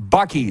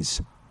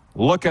 Buc-ee's.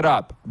 Look it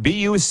up.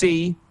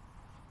 Bucees.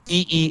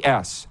 They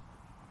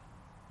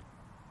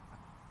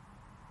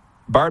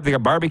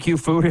got barbecue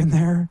food in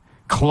there,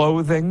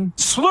 clothing,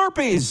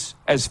 Slurpees,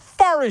 as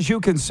far as you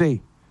can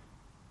see.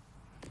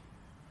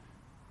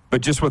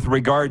 But just with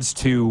regards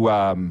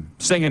to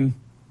singing,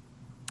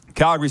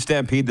 Calgary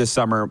Stampede this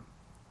summer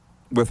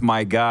with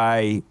my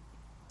guy,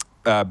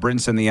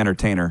 Brinson the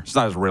Entertainer. It's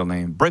not his real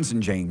name. Brinson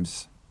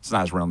James. It's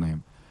not his real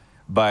name.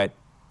 But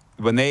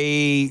when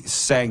they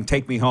sang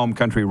Take Me Home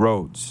Country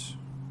Roads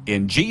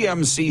in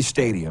GMC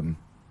Stadium,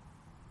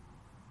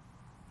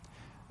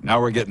 now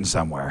we're getting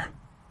somewhere.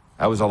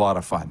 That was a lot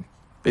of fun.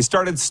 They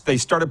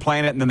started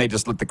playing it, and then they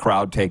just let the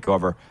crowd take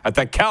over at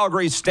the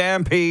Calgary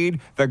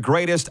Stampede, the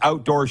greatest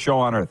outdoor show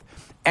on earth.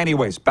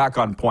 Anyways, back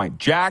on point.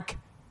 Jack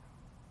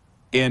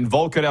in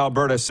Vulcan,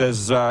 Alberta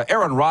says,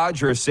 Aaron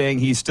Rodgers saying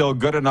he's still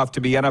good enough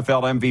to be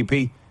NFL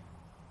MVP.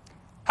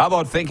 How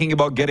about thinking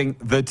about getting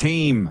the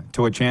team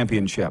to a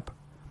championship?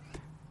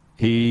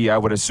 I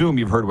would assume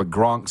you've heard what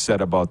Gronk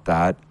said about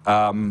that.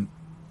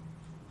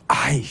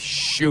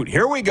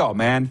 Here we go,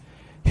 man.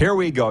 Here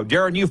we go.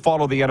 Darren, you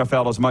follow the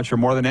NFL as much or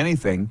more than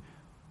anything.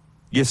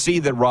 You see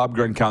that Rob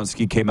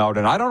Gronkowski came out,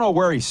 and I don't know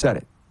where he said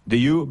it. Do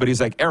you? But he's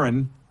like,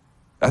 Aaron,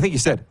 I think he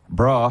said,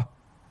 bruh,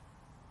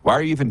 why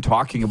are you even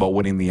talking about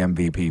winning the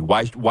MVP?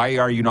 Why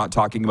are you not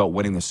talking about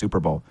winning the Super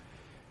Bowl?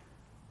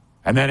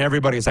 And then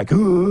everybody's like,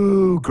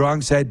 ooh,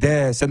 Gronk said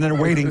this. And then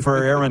waiting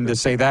for Aaron to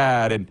say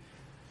that. And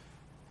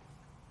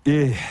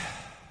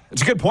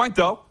it's a good point,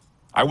 though.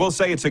 I will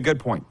say it's a good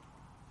point.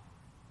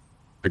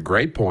 A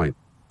great point.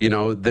 You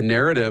know, the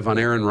narrative on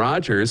Aaron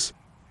Rodgers,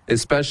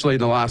 especially in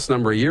the last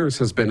number of years,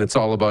 has been it's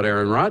all about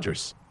Aaron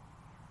Rodgers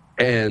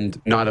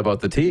and not about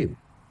the team.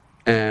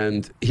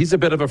 And he's a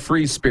bit of a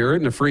free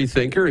spirit and a free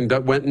thinker and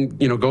went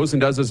and, goes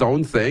and does his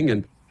own thing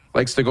and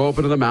likes to go up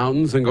into the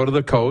mountains and go to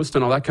the coast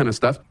and all that kind of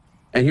stuff.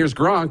 And here's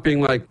Gronk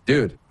being like,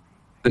 dude,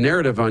 the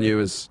narrative on you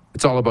is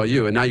it's all about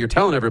you. And now you're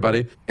telling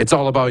everybody it's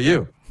all about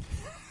you.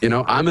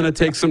 I'm going to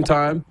take some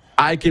time.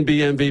 I can be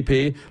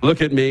MVP.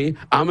 Look at me.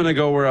 I'm going to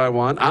go where I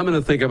want. I'm going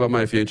to think about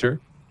my future.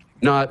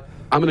 Not,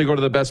 I'm going to go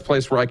to the best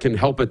place where I can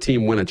help a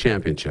team win a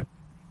championship.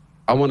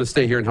 I want to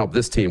stay here and help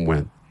this team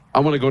win.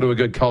 I want to go to a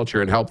good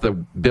culture and help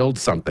them build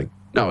something.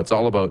 No, it's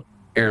all about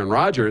Aaron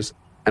Rodgers,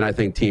 and I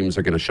think teams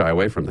are going to shy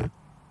away from that.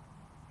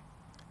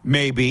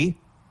 Maybe.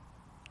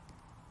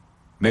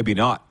 Maybe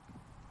not.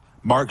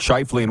 Mark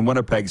Scheifele in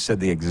Winnipeg said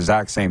the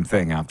exact same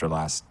thing after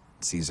last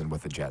season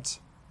with the Jets.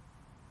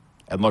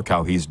 And look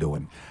how he's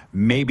doing.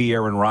 Maybe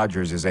Aaron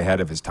Rodgers is ahead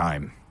of his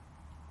time.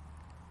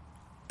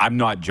 I'm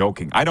not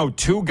joking. I know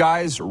two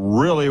guys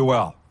really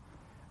well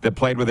that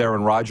played with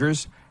Aaron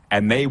Rodgers,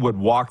 and they would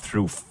walk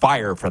through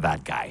fire for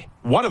that guy.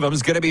 One of them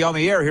is going to be on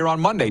the air here on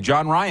Monday,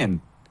 John Ryan,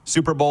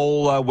 Super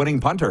Bowl winning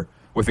punter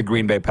with the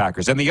Green Bay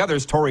Packers. And the other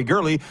is Torrey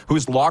Gurley,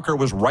 whose locker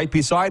was right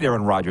beside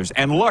Aaron Rodgers.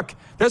 And look,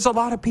 there's a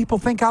lot of people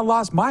think I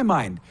lost my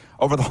mind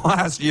over the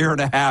last year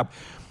and a half.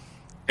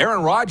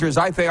 Aaron Rodgers,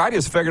 I think I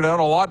just figured out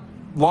a lot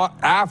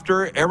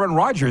after Aaron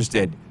Rodgers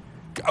did.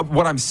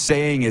 What I'm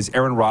saying is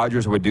Aaron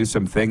Rodgers would do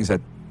some things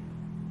that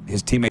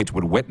his teammates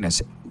would witness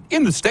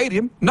in the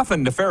stadium,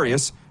 nothing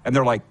nefarious, and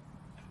they're like,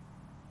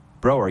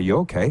 bro, are you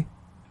okay?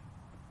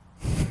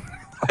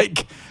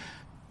 Like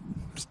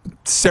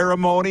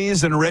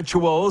ceremonies and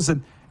rituals,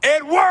 and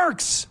it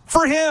works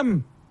for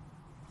him.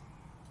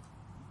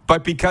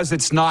 But because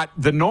it's not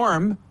the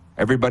norm,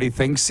 everybody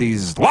thinks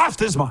he's lost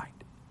his mind.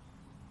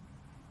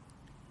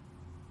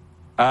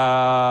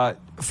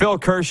 Phil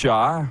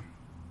Kershaw,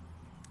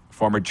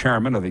 former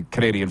chairman of the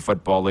Canadian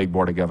Football League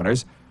Board of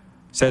Governors,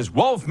 says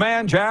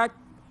Wolfman Jack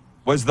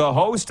was the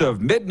host of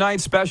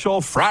Midnight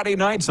Special Friday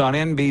nights on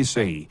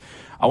NBC.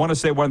 I want to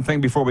say one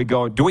thing before we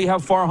go. Do we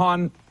have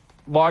Farhan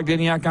logged in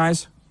yet,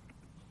 guys?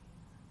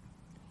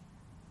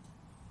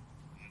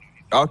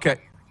 Okay.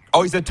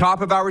 Oh, he's at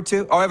top of hour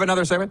 2? Oh, I have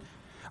another segment?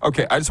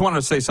 Okay, I just wanted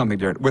to say something,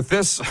 Darren. With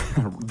this,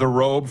 the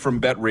robe from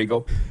Bet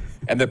Regal,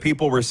 and the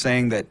people were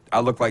saying that I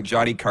look like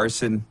Johnny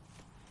Carson,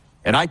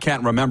 and I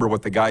can't remember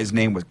what the guy's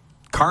name was,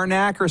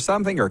 Karnak or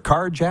something, or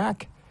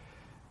Carjack.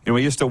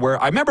 We used to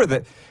wear, I remember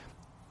that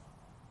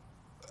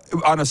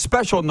on a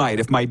special night,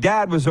 if my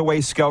dad was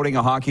away scouting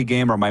a hockey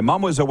game or my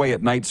mom was away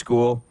at night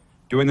school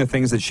doing the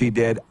things that she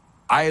did,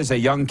 I, as a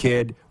young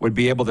kid, would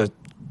be able to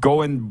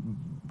go in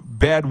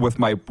bed with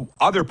my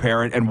other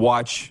parent and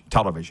watch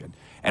television.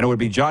 And it would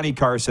be Johnny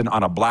Carson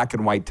on a black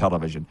and white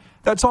television.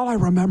 That's all I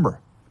remember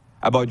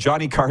about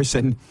Johnny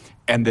Carson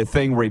and the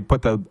thing where he'd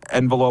put the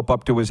envelope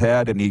up to his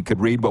head and he could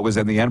read what was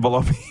in the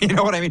envelope. You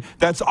know what I mean?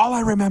 That's all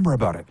I remember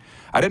about it.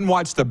 I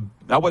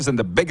wasn't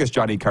the biggest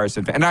Johnny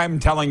Carson fan. And I'm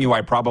telling you,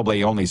 I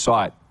probably only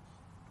saw it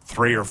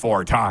 3 or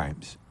 4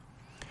 times.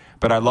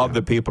 But I love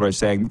that people are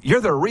saying,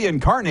 you're the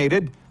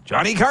reincarnated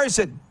Johnny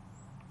Carson.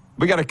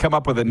 We got to come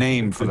up with a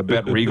name for the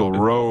Bet Regal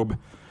robe,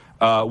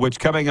 which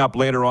coming up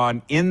later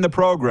on in the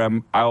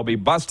program, I'll be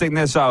busting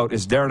this out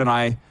as Darren and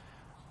I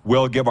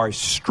will give our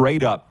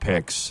straight-up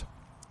picks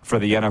for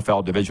the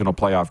NFL divisional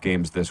playoff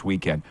games this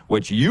weekend,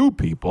 which you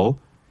people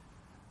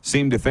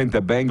seem to think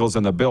the Bengals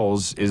and the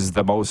Bills is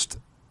the most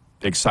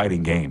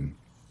exciting game.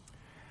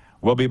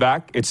 We'll be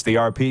back. It's the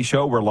RP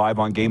Show. We're live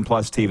on Game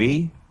Plus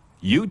TV,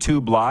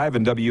 YouTube Live,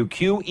 and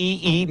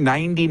WQEE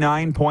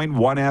 99.1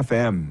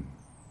 FM.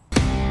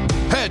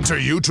 Head to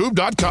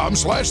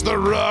youtube.com/The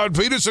Rod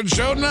Peterson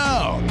Show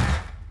now.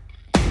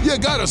 You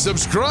gotta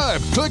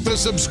subscribe. Click the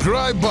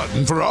subscribe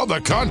button for all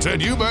the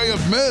content you may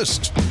have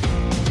missed.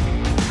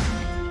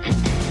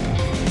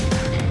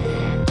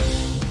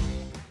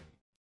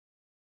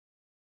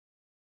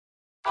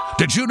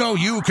 Did you know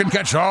you can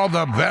catch all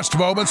the best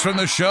moments from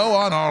the show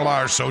on all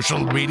our social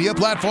media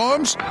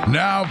platforms?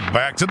 Now,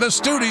 back to the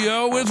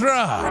studio with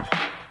Rod.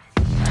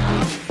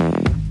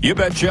 You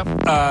betcha.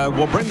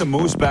 We'll bring the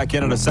Moose back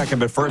in a second,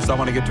 but first I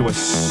want to get to a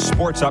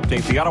sports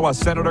update. The Ottawa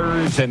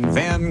Senators and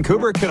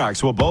Vancouver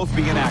Canucks will both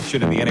be in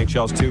action in the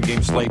NHL's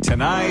two-game slate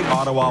tonight.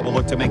 Ottawa will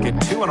look to make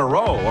it 2 in a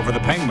row over the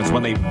Penguins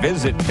when they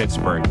visit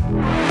Pittsburgh.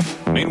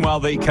 Meanwhile,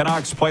 the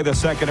Canucks play the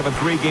second of a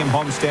 3-game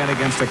homestand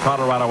against the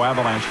Colorado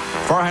Avalanche.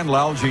 Farhan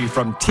Lalji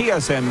from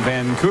TSN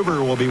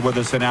Vancouver will be with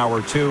us in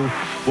hour 2.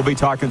 We'll be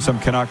talking some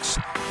Canucks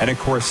and, of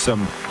course,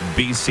 some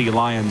BC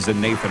Lions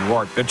and Nathan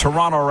Rourke. The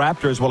Toronto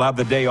Raptors will have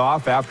the day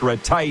off after a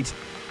tight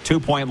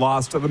 2-point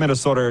loss to the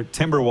Minnesota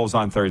Timberwolves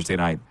on Thursday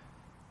night.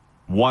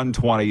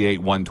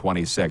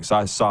 128-126.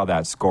 I saw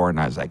that score, and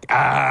I was like,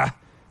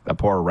 the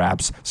poor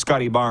Raps.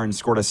 Scotty Barnes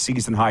scored a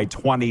season-high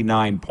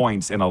 29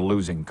 points in a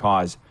losing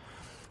cause.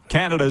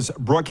 Canada's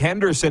Brooke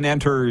Henderson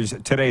enters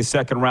today's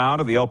second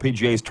round of the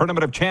LPGA's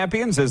Tournament of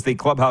Champions as the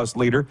clubhouse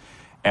leader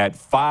at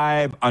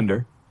 5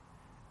 under.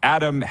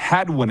 Adam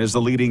Hadwin is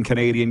the leading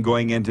Canadian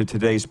going into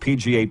today's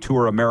PGA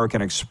Tour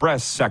American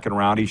Express second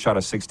round. He shot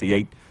a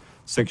 68,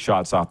 6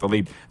 shots off the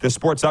lead. The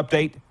sports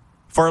update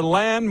for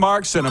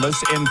Landmark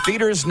Cinemas in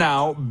theaters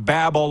now,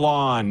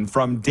 Babylon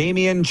from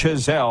Damien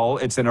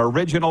Chazelle. It's an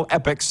original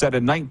epic set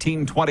in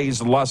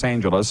 1920s Los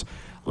Angeles,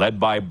 led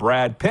by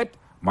Brad Pitt,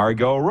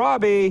 Margot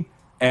Robbie,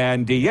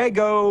 and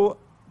Diego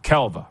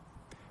Calva,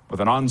 with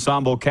an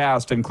ensemble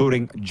cast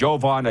including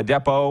Jovan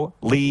Adepo,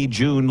 Lee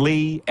Jun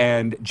Lee,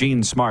 and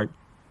Gene Smart.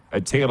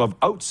 A tale of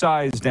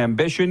outsized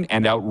ambition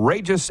and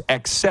outrageous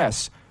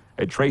excess.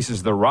 It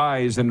traces the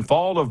rise and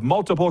fall of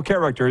multiple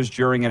characters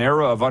during an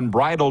era of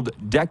unbridled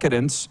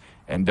decadence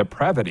and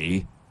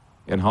depravity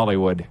in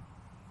Hollywood.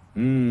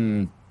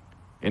 In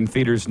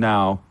theaters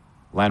now,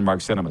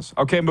 Landmark Cinemas.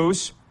 Okay,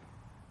 Moose.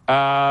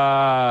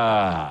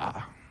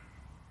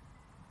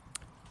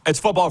 It's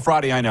Football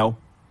Friday, I know.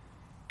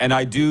 And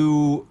I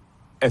do,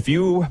 if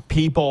you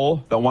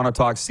people that want to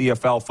talk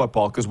CFL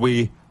football, because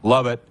we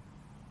love it,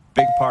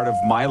 big part of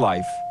my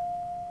life,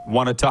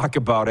 want to talk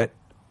about it,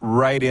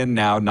 right in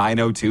now,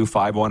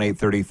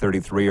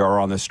 902-518-3033, or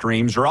on the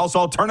streams, or else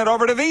I'll turn it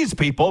over to these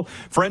people.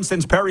 For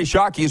instance, Perry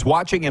Shockey's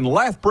watching in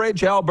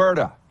Lethbridge,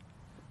 Alberta.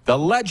 The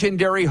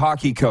legendary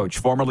hockey coach,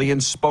 formerly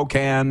in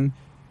Spokane,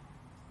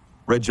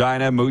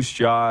 Regina, Moose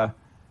Jaw.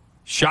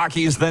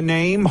 Shockey's the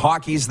name,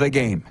 hockey's the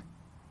game.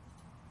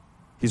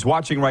 He's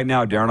watching right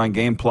now, Darren, on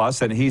Game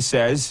Plus, and he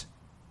says,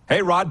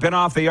 hey, Rod, been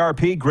off the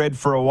RP grid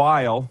for a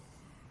while.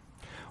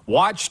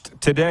 Watched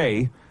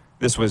today.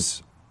 This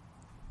was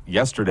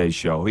yesterday's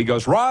show. He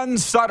goes, Ron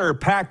Sutter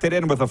packed it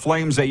in with the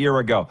Flames a year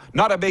ago.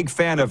 Not a big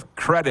fan of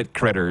credit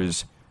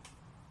critters.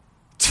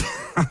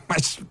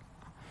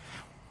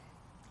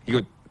 He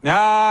goes,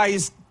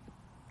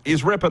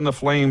 he's ripping the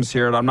Flames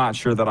here, and I'm not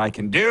sure that I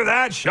can do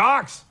that,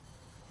 Shocks.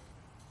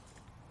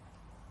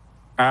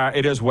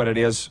 It is what it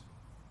is.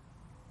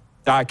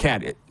 I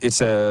can't. It's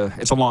a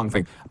long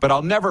thing. But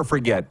I'll never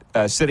forget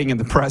sitting in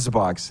the press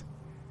box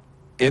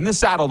in the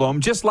Saddle Dome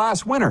just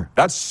last winter.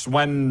 That's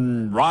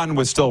when Ron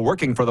was still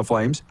working for the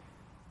Flames.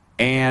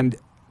 And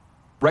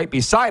right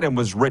beside him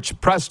was Rich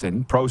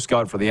Preston, pro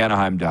scout for the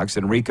Anaheim Ducks.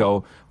 And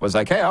Rico was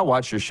like, hey, I'll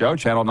watch your show,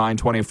 Channel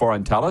 924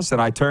 on TELUS.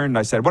 And I turned and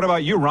I said, what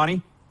about you,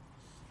 Ronnie?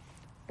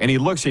 And he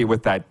looks at you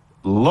with that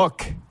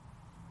look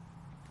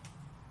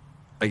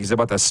like he's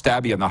about to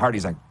stab you in the heart.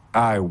 He's like,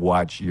 I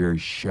watch your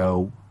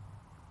show.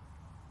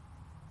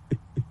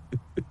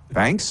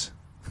 Thanks.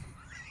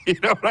 You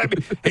know what I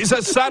mean? He's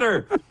a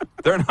Sutter.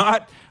 They're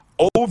not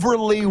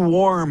overly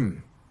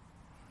warm.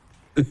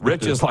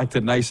 Rich is like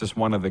the nicest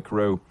one of the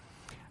crew.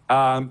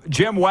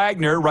 Jim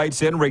Wagner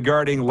writes in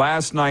regarding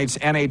last night's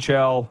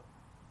NHL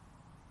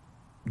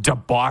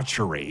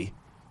debauchery.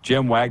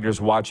 Jim Wagner's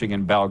watching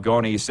in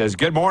Balgoni. He says,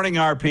 good morning,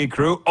 RP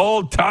crew.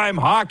 Old-time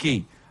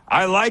hockey.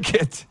 I like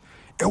it.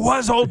 It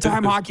was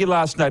old-time hockey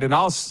last night. And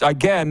I'll,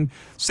 again,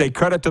 say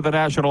credit to the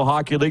National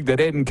Hockey League. They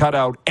didn't cut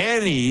out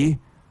any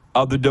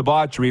of the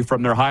debauchery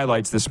from their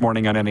highlights this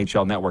morning on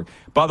NHL Network.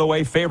 By the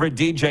way, favorite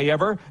DJ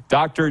ever,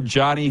 Dr.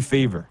 Johnny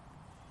Fever.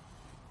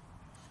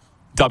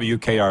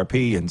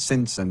 WKRP in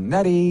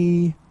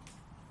Cincinnati.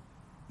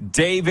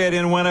 David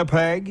in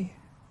Winnipeg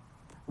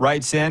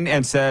writes in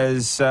and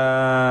says,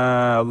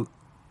 happy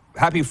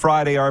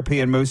Friday,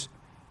 RP and Moose.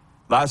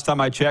 Last time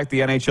I checked,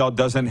 the NHL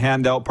doesn't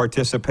hand out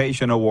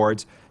participation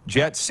awards.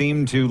 Jets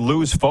seem to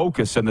lose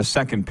focus in the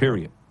second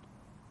period.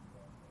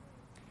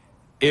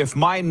 If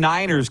my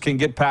Niners can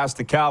get past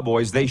the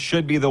Cowboys, they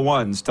should be the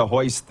ones to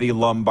hoist the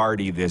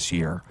Lombardi this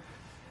year.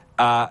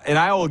 And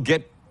I will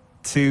get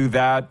to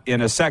that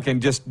in a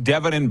second. Just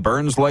Devin in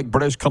Burns Lake,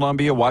 British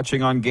Columbia,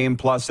 watching on Game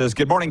Plus, says,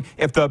 good morning.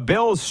 If the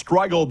Bills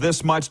struggle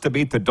this much to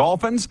beat the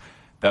Dolphins,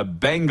 the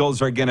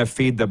Bengals are going to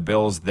feed the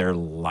Bills their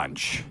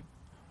lunch.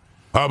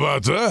 How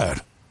about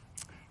that?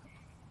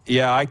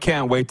 Yeah, I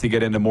can't wait to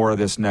get into more of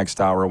this next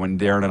hour when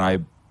Darren and I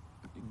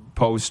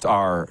post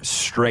our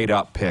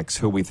straight-up picks,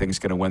 who we think is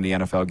going to win the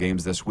NFL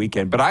games this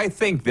weekend. But I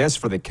think this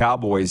for the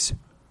Cowboys,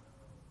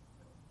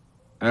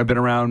 and I've been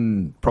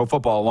around pro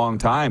football a long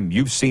time.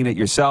 You've seen it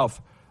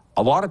yourself.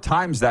 A lot of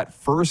times that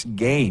first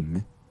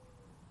game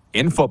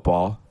in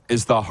football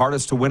is the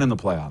hardest to win in the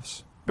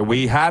playoffs.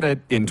 We had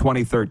it in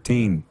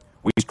 2013.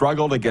 We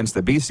struggled against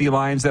the BC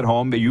Lions at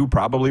home. You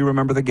probably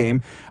remember the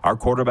game. Our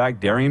quarterback,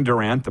 Darian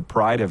Durant, the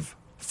pride of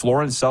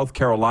Florence, South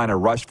Carolina,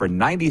 rushed for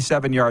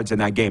 97 yards in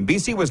that game.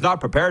 BC was not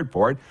prepared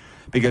for it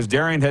because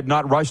Darian had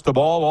not rushed the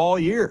ball all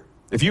year.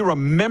 If you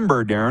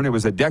remember, Darren, it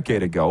was a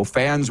decade ago,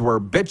 fans were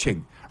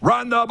bitching,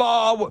 run the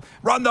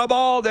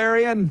ball,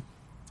 Darian.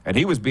 And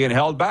he was being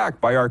held back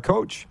by our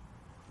coach,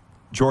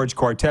 George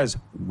Cortez,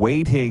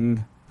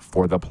 waiting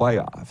for the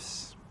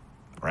playoffs,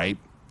 right?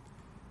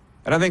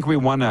 And I think we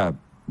won a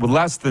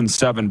less than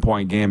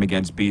 7-point game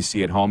against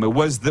BC at home. It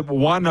was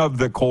one of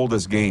the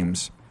coldest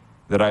games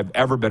that I've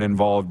ever been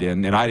involved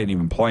in, and I didn't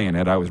even play in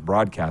it. I was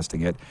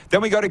broadcasting it.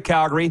 Then we go to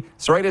Calgary.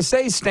 Sorry to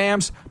say,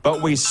 Stamps,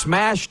 but we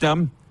smashed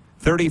them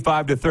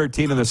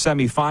 35-13 in the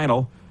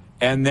semifinal.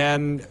 And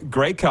then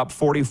Grey Cup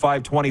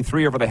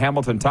 45-23 over the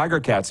Hamilton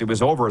Tiger Cats. It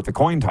was over at the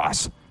coin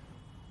toss.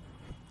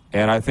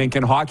 And I think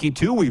in hockey,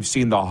 too, we've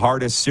seen the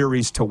hardest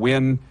series to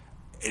win.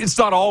 It's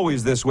not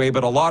always this way,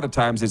 but a lot of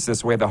times it's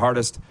this way. The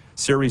hardest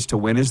series to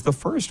win is the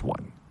first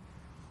one.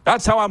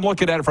 That's how I'm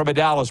looking at it from a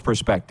Dallas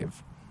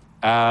perspective.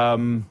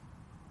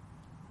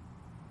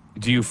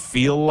 Do you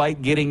feel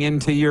like getting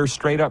into your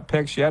straight-up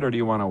picks yet, or do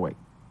you want to wait?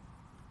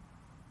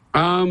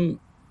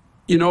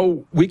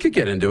 We could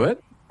get into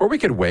it, or we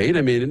could wait.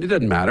 I mean, it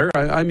doesn't matter.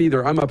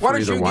 I'm up for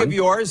either one. Why don't you give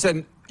yours,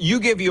 and you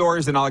give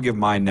yours, and I'll give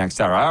mine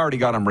next hour. I already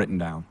got them written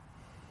down.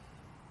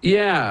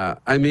 Yeah,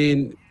 I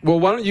mean, well,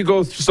 why don't you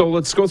go? So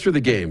let's go through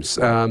the games.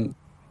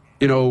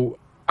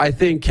 I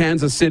think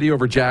Kansas City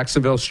over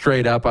Jacksonville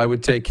straight up. I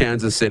would take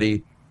Kansas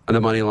City on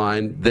the money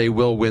line. They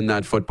will win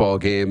that football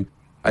game.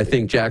 I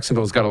think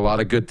Jacksonville's got a lot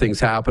of good things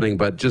happening,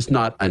 but just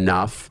not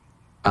enough.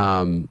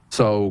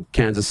 So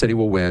Kansas City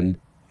will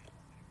win.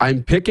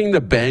 I'm picking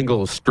the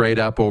Bengals straight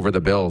up over the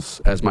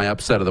Bills as my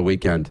upset of the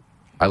weekend.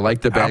 I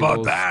like the Bengals. How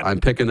about that? I'm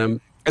picking them.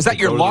 Is that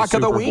your lock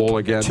of the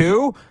week,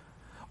 too?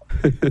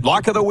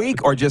 Lock of the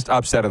week or just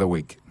upset of the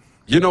week?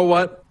 You know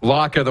what?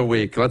 Lock of the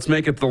week. Let's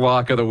make it the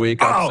lock of the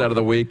week, upset of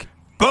the week.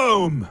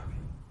 Boom.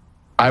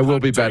 I will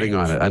be betting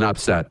on it, an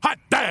upset. Hot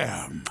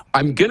damn.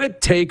 I'm going to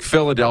take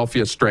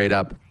Philadelphia straight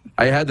up.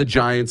 I had the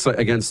Giants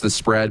against the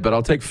spread, but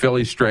I'll take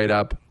Philly straight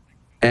up.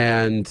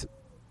 And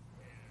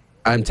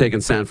I'm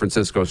taking San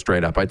Francisco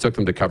straight up. I took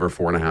them to cover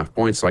 4.5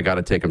 points, so I got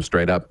to take them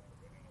straight up.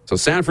 So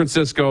San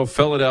Francisco,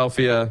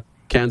 Philadelphia,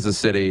 Kansas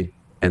City,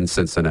 and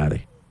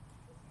Cincinnati.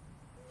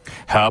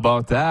 How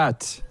about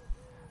that?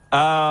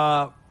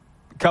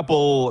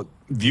 Couple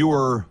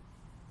viewer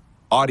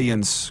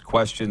audience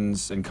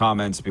questions and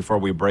comments before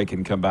we break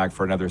and come back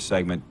for another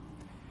segment.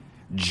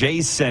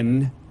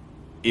 Jason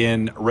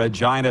in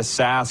Regina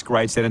Sask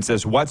writes in and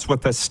says, "What's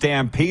with the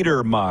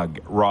Stampeder mug,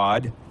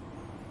 Rod?"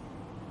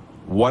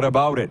 What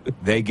about it?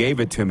 They gave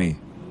it to me.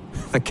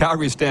 The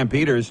Calgary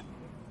Stampeders,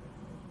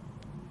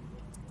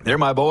 they're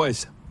my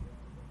boys.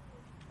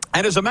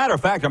 And as a matter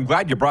of fact, I'm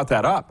glad you brought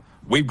that up.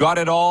 We've got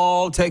it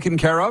all taken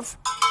care of.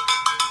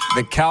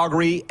 The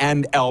Calgary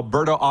and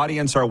Alberta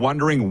audience are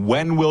wondering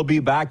when we'll be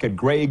back at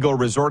Grey Eagle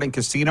Resort and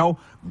Casino.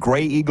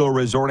 Grey Eagle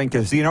Resort and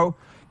Casino.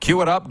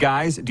 Cue it up,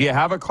 guys. Do you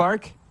have it,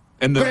 Clark?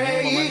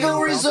 Grey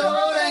Eagle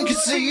Resort and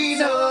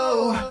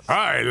Casino.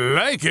 I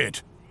like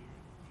it.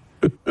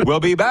 We'll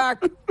be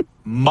back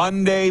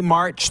Monday,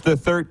 March the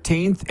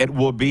 13th. It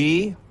will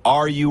be,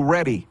 are you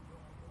ready?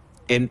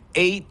 An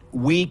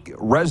 8-week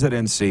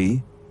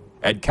residency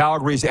at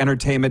Calgary's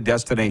entertainment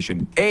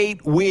destination.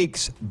 8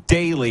 weeks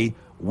daily.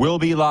 We'll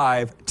be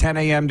live 10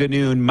 a.m. to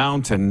noon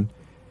Mountain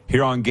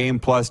here on Game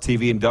Plus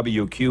TV and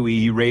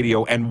WQEE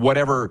Radio and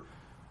whatever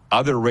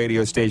other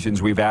radio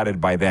stations we've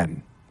added by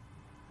then.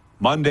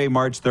 Monday,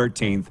 March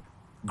 13th,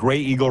 Grey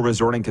Eagle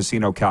Resort and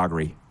Casino,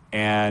 Calgary.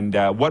 And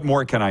what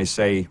more can I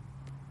say?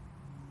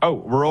 Oh,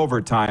 we're over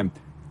time.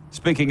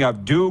 Speaking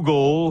of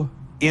Dougal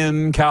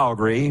in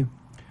Calgary,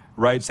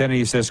 writes in and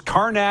he says,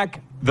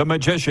 Karnak the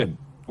Magician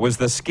was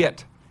the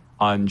skit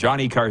on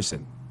Johnny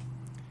Carson.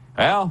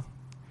 Well,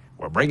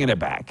 we're bringing it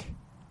back.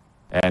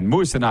 And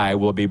Moose and I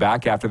will be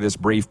back after this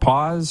brief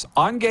pause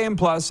on Game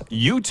Plus,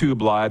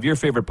 YouTube Live, your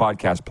favorite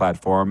podcast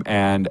platform,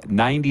 and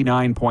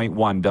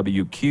 99.1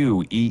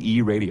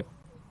 WQEE Radio.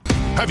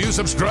 Have you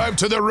subscribed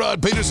to the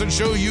Rod Peterson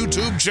Show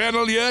YouTube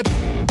channel yet?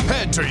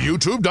 Head to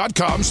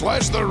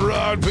youtube.com/The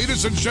Rod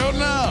Peterson Show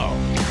now.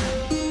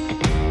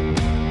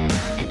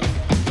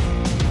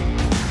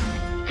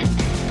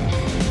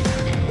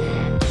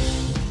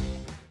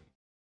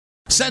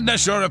 Send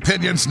us your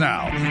opinions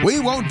now. We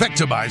won't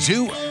victimize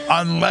you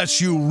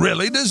unless you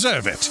really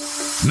deserve it.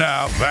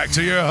 Now, back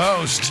to your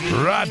host,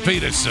 Rod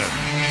Peterson.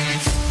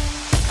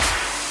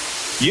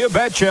 You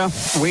betcha.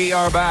 We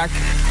are back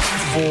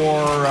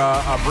for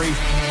a brief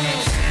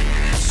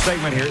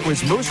segment here.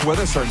 Was Moose with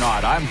us or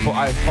not? I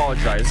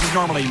apologize. This is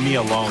normally me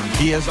alone.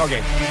 He is?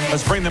 Okay,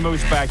 let's bring the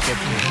Moose back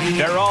in.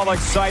 They're all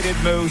excited,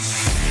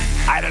 Moose.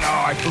 I don't know.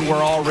 I think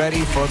we're all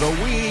ready for the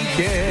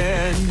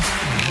weekend.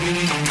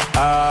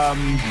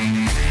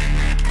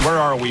 Where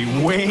are we?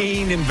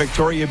 Wayne in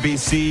Victoria,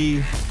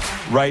 BC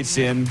writes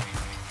in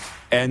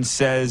and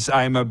says,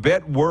 I'm a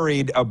bit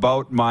worried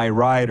about my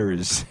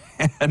riders.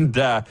 And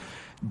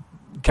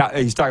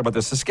he's talking about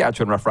the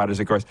Saskatchewan Roughriders,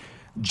 of course.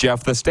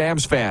 Jeff, the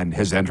Stamps fan,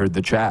 has entered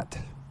the chat.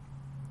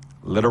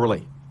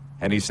 Literally.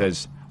 And he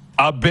says,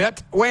 a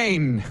bit,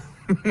 Wayne.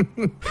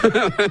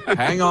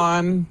 Hang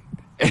on.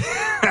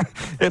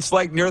 It's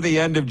like near the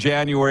end of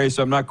January,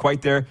 so I'm not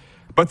quite there.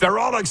 But they're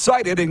all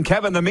excited, and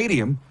Kevin the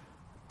Medium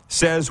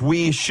says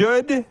we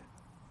should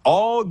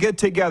all get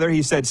together.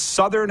 He said,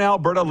 Southern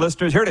Alberta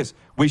listeners, here it is.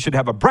 We should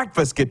have a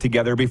breakfast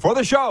get-together before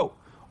the show.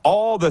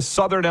 All the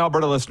Southern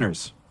Alberta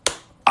listeners.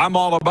 I'm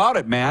all about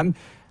it, man.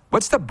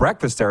 What's the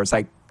breakfast there? It's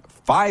like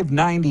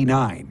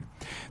 $5.99.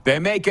 They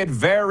make it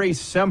very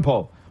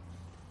simple.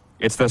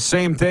 It's the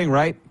same thing,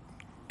 right?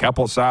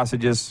 Couple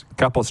sausages,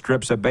 couple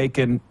strips of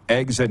bacon,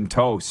 eggs, and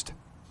toast.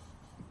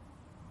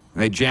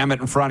 And they jam it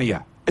in front of you.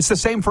 It's the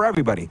same for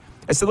everybody.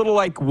 It's a little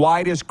like,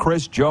 why does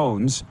Chris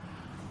Jones,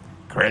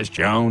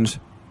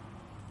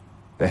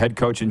 the head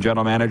coach and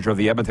general manager of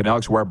the Edmonton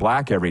Elks, wear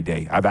black every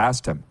day? I've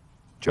asked him,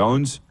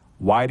 Jones,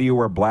 why do you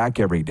wear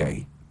black every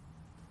day?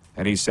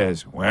 And he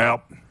says,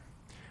 well,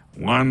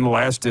 one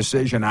last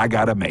decision I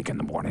got to make in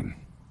the morning.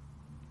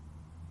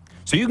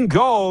 So you can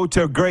go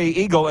to Grey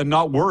Eagle and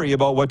not worry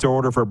about what to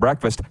order for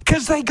breakfast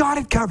because they got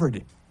it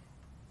covered.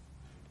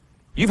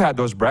 You've had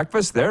those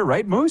breakfasts there,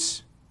 right,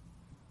 Moose?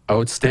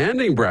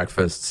 Outstanding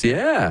breakfasts,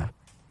 yeah.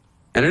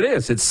 And it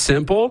is. It's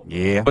simple,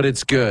 but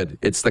it's good.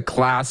 It's the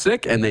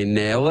classic, and they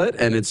nail it,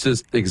 and it's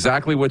just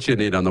exactly what you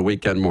need on the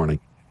weekend morning.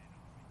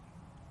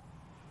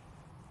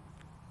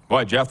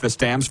 Boy, Jeff, the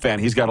Stamps fan,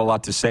 he's got a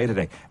lot to say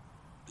today.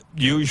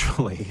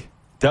 Usually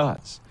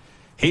does.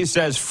 He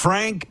says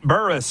Frank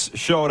Burris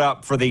showed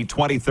up for the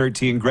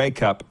 2013 Grey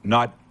Cup,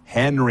 not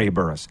Henry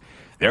Burris.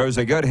 There was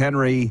a good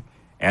Henry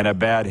and a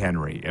bad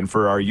Henry. And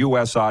for our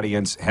U.S.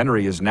 audience,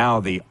 Henry is now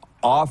the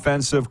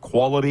offensive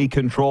quality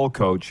control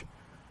coach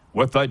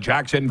with the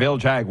Jacksonville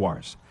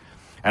Jaguars.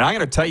 And I'm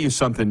going to tell you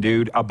something,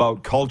 dude,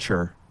 about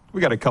culture. We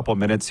got a couple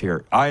minutes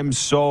here. I'm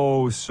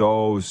so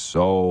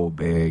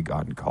big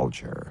on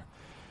culture.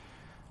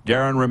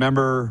 Darren,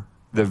 remember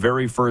the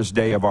very first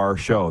day of our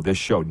show, this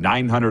show,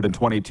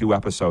 922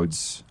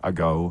 episodes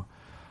ago,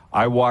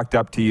 I walked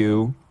up to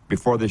you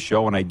before the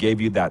show and I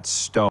gave you that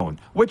stone,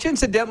 which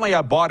incidentally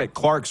I bought at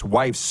Clark's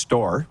wife's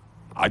store.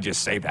 I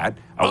just say that,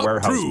 a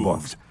warehouse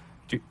book.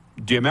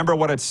 Do you remember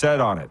what it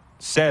said on it?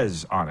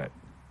 Says on it.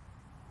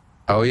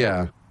 Oh,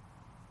 yeah.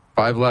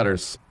 5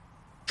 letters.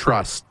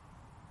 Trust.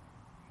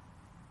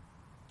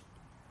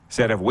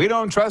 Said if we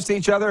don't trust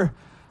each other,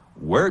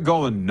 we're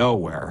going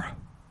nowhere.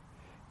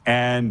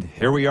 And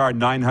here we are,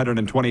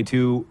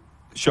 922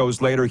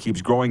 shows later. It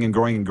keeps growing and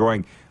growing and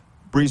growing.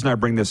 The reason I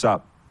bring this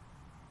up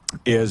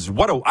is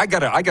I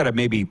gotta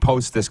maybe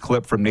post this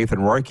clip from Nathan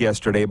Rourke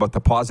yesterday about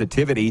the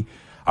positivity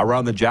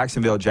around the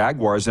Jacksonville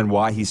Jaguars and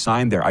why he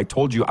signed there. I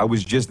told you I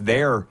was just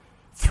there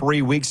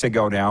 3 weeks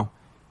ago now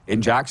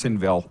in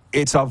Jacksonville.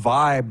 It's a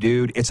vibe,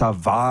 dude. It's a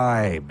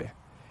vibe.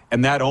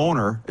 And that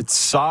owner, it's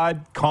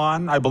Saad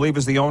Khan, I believe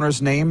is the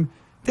owner's name.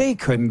 They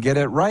couldn't get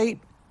it right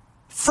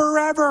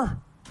forever.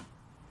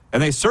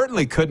 And they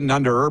certainly couldn't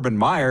under Urban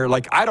Meyer.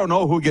 Like, I don't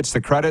know who gets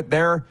the credit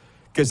there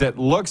because it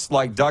looks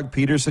like Doug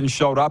Peterson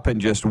showed up and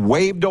just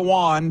waved a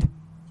wand.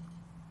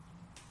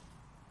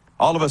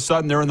 All of a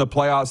sudden, they're in the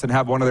playoffs and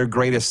have one of their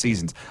greatest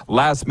seasons.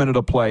 Last minute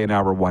of play in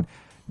hour one.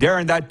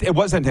 Darren, that it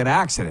wasn't an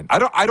accident.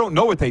 I don't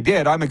know what they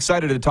did. I'm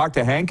excited to talk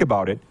to Hank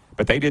about it,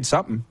 but they did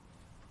something.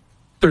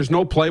 There's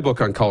no playbook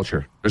on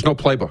culture. There's no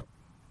playbook.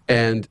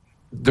 And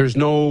there's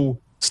no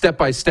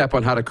step-by-step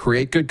on how to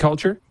create good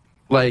culture.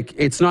 Like,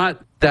 it's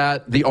not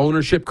that the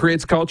ownership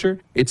creates culture.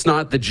 It's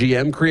not the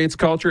GM creates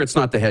culture. It's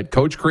not the head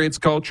coach creates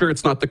culture.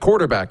 It's not the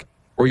quarterback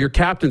or your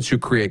captains who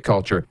create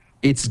culture.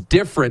 It's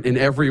different in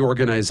every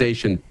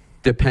organization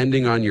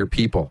depending on your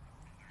people.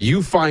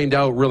 You find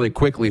out really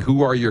quickly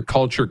who are your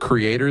culture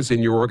creators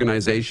in your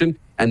organization,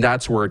 and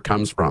that's where it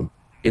comes from.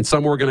 In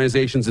some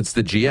organizations, it's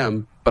the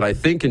GM, but I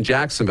think in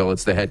Jacksonville,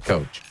 it's the head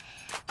coach.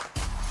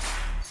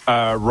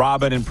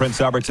 Robin in Prince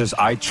Albert says,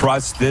 I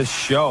trust this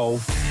show.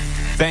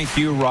 Thank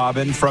you,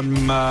 Robin,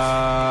 from,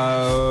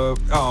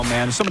 oh,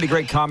 man, so many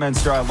great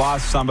comments here. I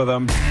lost some of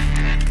them.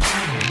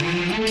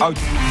 Oh,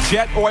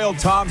 Jet Oil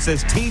Tom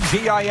says,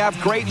 TGIF,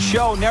 great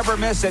show. Never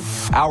miss it.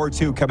 Hour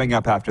 2 coming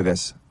up after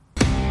this.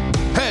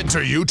 Head to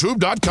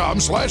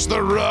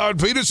youtube.com/The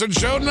Rod Peterson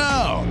Show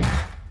now.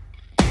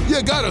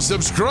 You gotta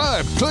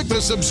subscribe. Click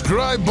the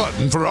subscribe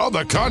button for all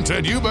the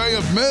content you may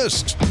have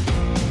missed.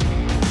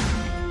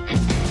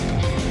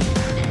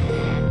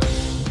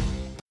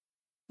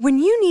 When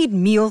you need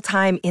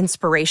mealtime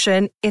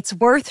inspiration, it's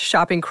worth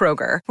shopping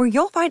Kroger, where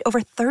you'll find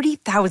over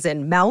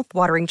 30,000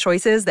 mouth-watering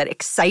choices that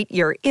excite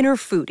your inner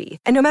foodie.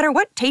 And no matter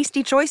what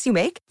tasty choice you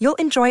make, you'll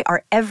enjoy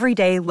our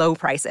everyday low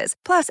prices,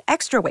 plus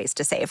extra ways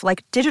to save,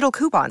 like digital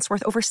coupons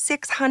worth over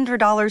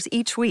 $600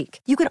 each week.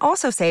 You can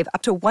also save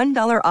up to $1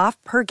 off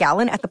per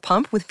gallon at the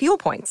pump with fuel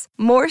points.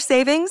 More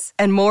savings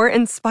and more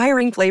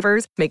inspiring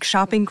flavors make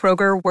shopping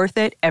Kroger worth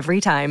it every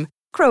time.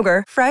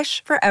 Kroger,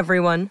 fresh for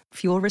everyone.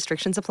 Fuel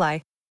restrictions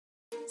apply.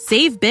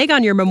 Save big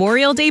on your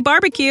Memorial Day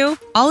barbecue,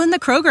 all in the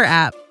Kroger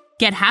app.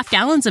 Get half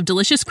gallons of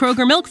delicious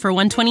Kroger milk for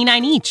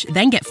 $1.29 each.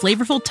 Then get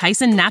flavorful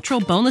Tyson natural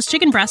boneless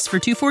chicken breasts for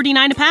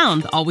 $2.49 a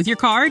pound, all with your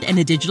card and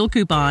a digital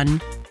coupon.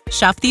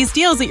 Shop these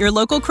deals at your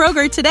local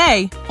Kroger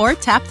today, or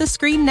tap the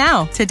screen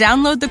now to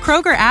download the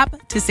Kroger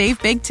app to save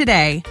big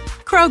today.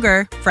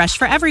 Kroger, fresh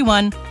for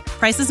everyone.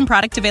 Prices and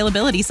product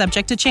availability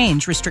subject to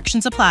change.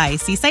 Restrictions apply.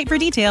 See site for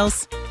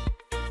details.